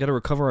gotta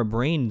recover our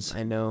brains.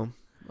 I know,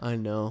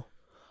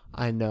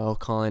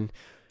 Colin.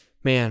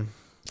 Man,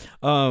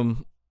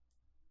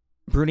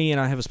 Bruni and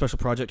I have a special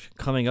project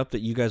coming up that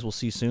you guys will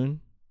see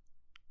soon.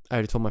 I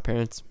already told my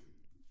parents.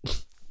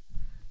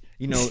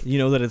 You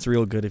know that it's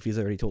real good if he's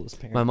already told his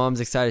parents. My mom's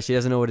excited. She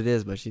doesn't know what it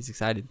is, but she's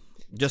excited.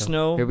 Just So,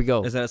 know here we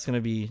go. is that it's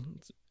gonna be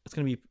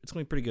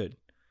pretty good.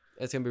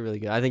 It's gonna be really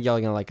good. I think y'all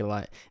are gonna like it a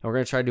lot, and we're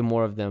gonna try to do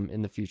more of them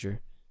in the future.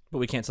 But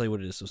we can't tell you what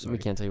it is, so sorry. We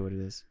can't tell you what it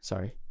is.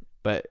 Sorry,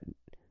 but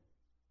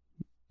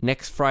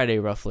next Friday,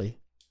 roughly.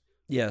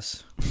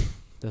 Yes.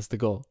 That's the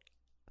goal.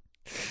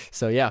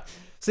 So yeah,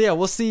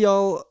 we'll see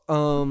y'all.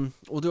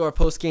 We'll do our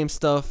post game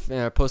stuff and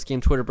our post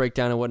game Twitter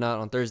breakdown and whatnot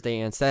on Thursday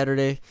and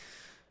Saturday.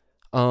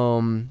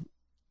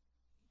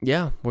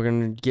 Yeah, we're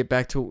gonna get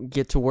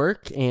to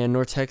work, and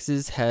North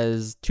Texas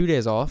has 2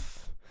 days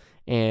off,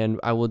 and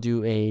I will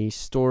do a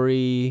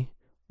story.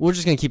 We're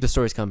just gonna keep the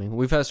stories coming.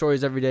 We've had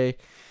stories every day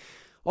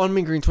on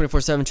Mean Green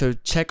 24/7, so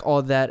check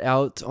all that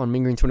out on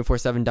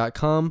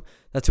meangreen247.com.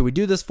 That's who we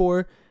do this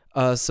for.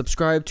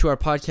 Subscribe to our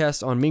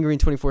podcast on Mean Green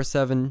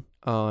 24/7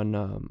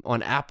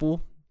 on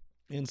Apple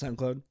And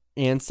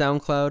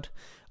SoundCloud.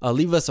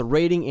 Leave us a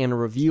rating and a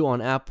review on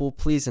Apple,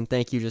 please and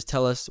thank you. Just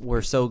tell us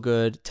we're so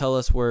good. Tell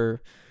us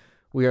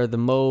we are the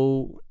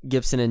Mo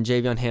Gibson and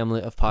Javion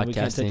Hamlet of podcasting. We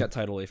can't take that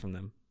title away from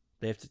them.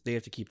 They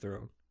have to keep their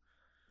own.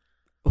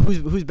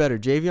 Who's better,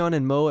 Javion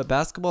and Mo at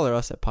basketball or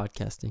us at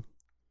podcasting?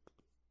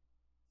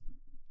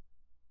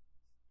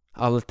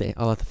 I'll let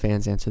the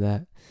fans answer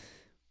that.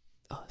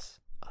 Us,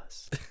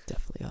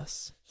 definitely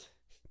us.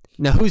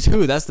 Now who's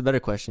who? That's the better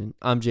question.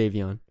 I'm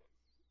Javion.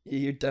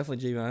 You're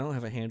definitely Javion. I don't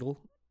have a handle.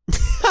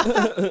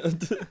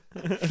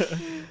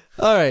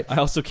 All right. I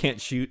also can't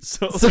shoot,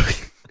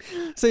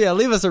 so yeah,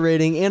 leave us a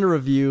rating and a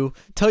review.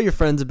 Tell your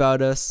friends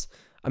about us.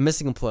 I'm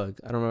missing a plug.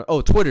 I don't know.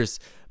 Oh, Twitter's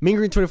Mean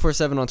Green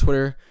 24/7 on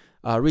Twitter.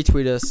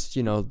 Retweet us.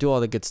 Do all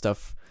the good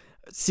stuff.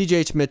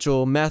 CJH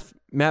Mitchell,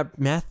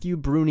 Matthew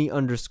Bruni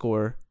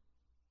 _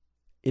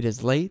 It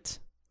is late.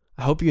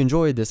 I hope you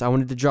enjoyed this. I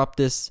wanted to drop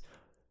this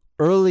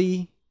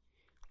early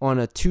on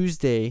a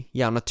Tuesday.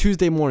 Yeah, on a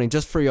Tuesday morning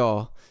just for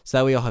y'all. So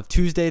that way y'all have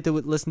Tuesday to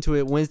listen to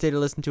it, Wednesday to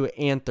listen to it,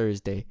 and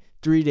Thursday.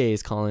 3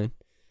 days, Colin.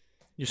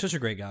 You're such a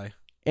great guy.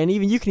 And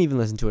you can even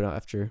listen to it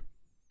after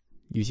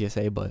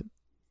UTSA, but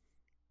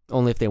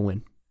only if they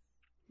win.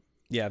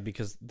 Yeah,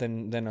 because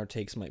then our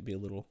takes might be a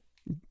little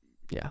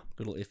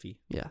iffy.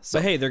 Yeah. So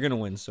But hey, they're gonna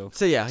win, so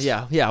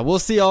yeah. We'll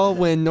see y'all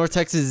when North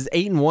Texas is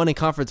 8-1 in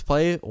conference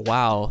play.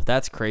 Wow,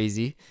 that's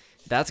crazy.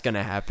 That's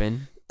gonna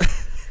happen.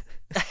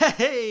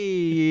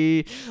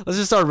 Hey, let's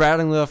just start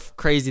rattling off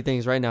crazy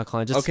things right now,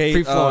 Colin. Just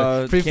free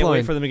flowing. Can't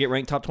wait for them to get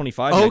ranked top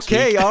 25 next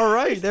Okay, week. all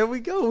right. There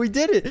we go. We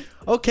did it.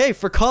 Okay,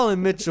 for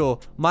Colin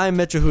Mitchell, Maya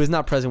Mitchell, who is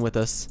not present with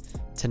us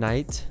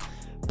tonight,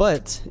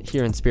 but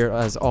here in spirit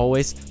as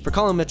always. For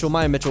Colin Mitchell,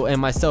 Maya Mitchell, and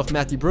myself,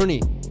 Matthew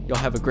Bruni, y'all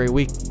have a great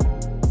week.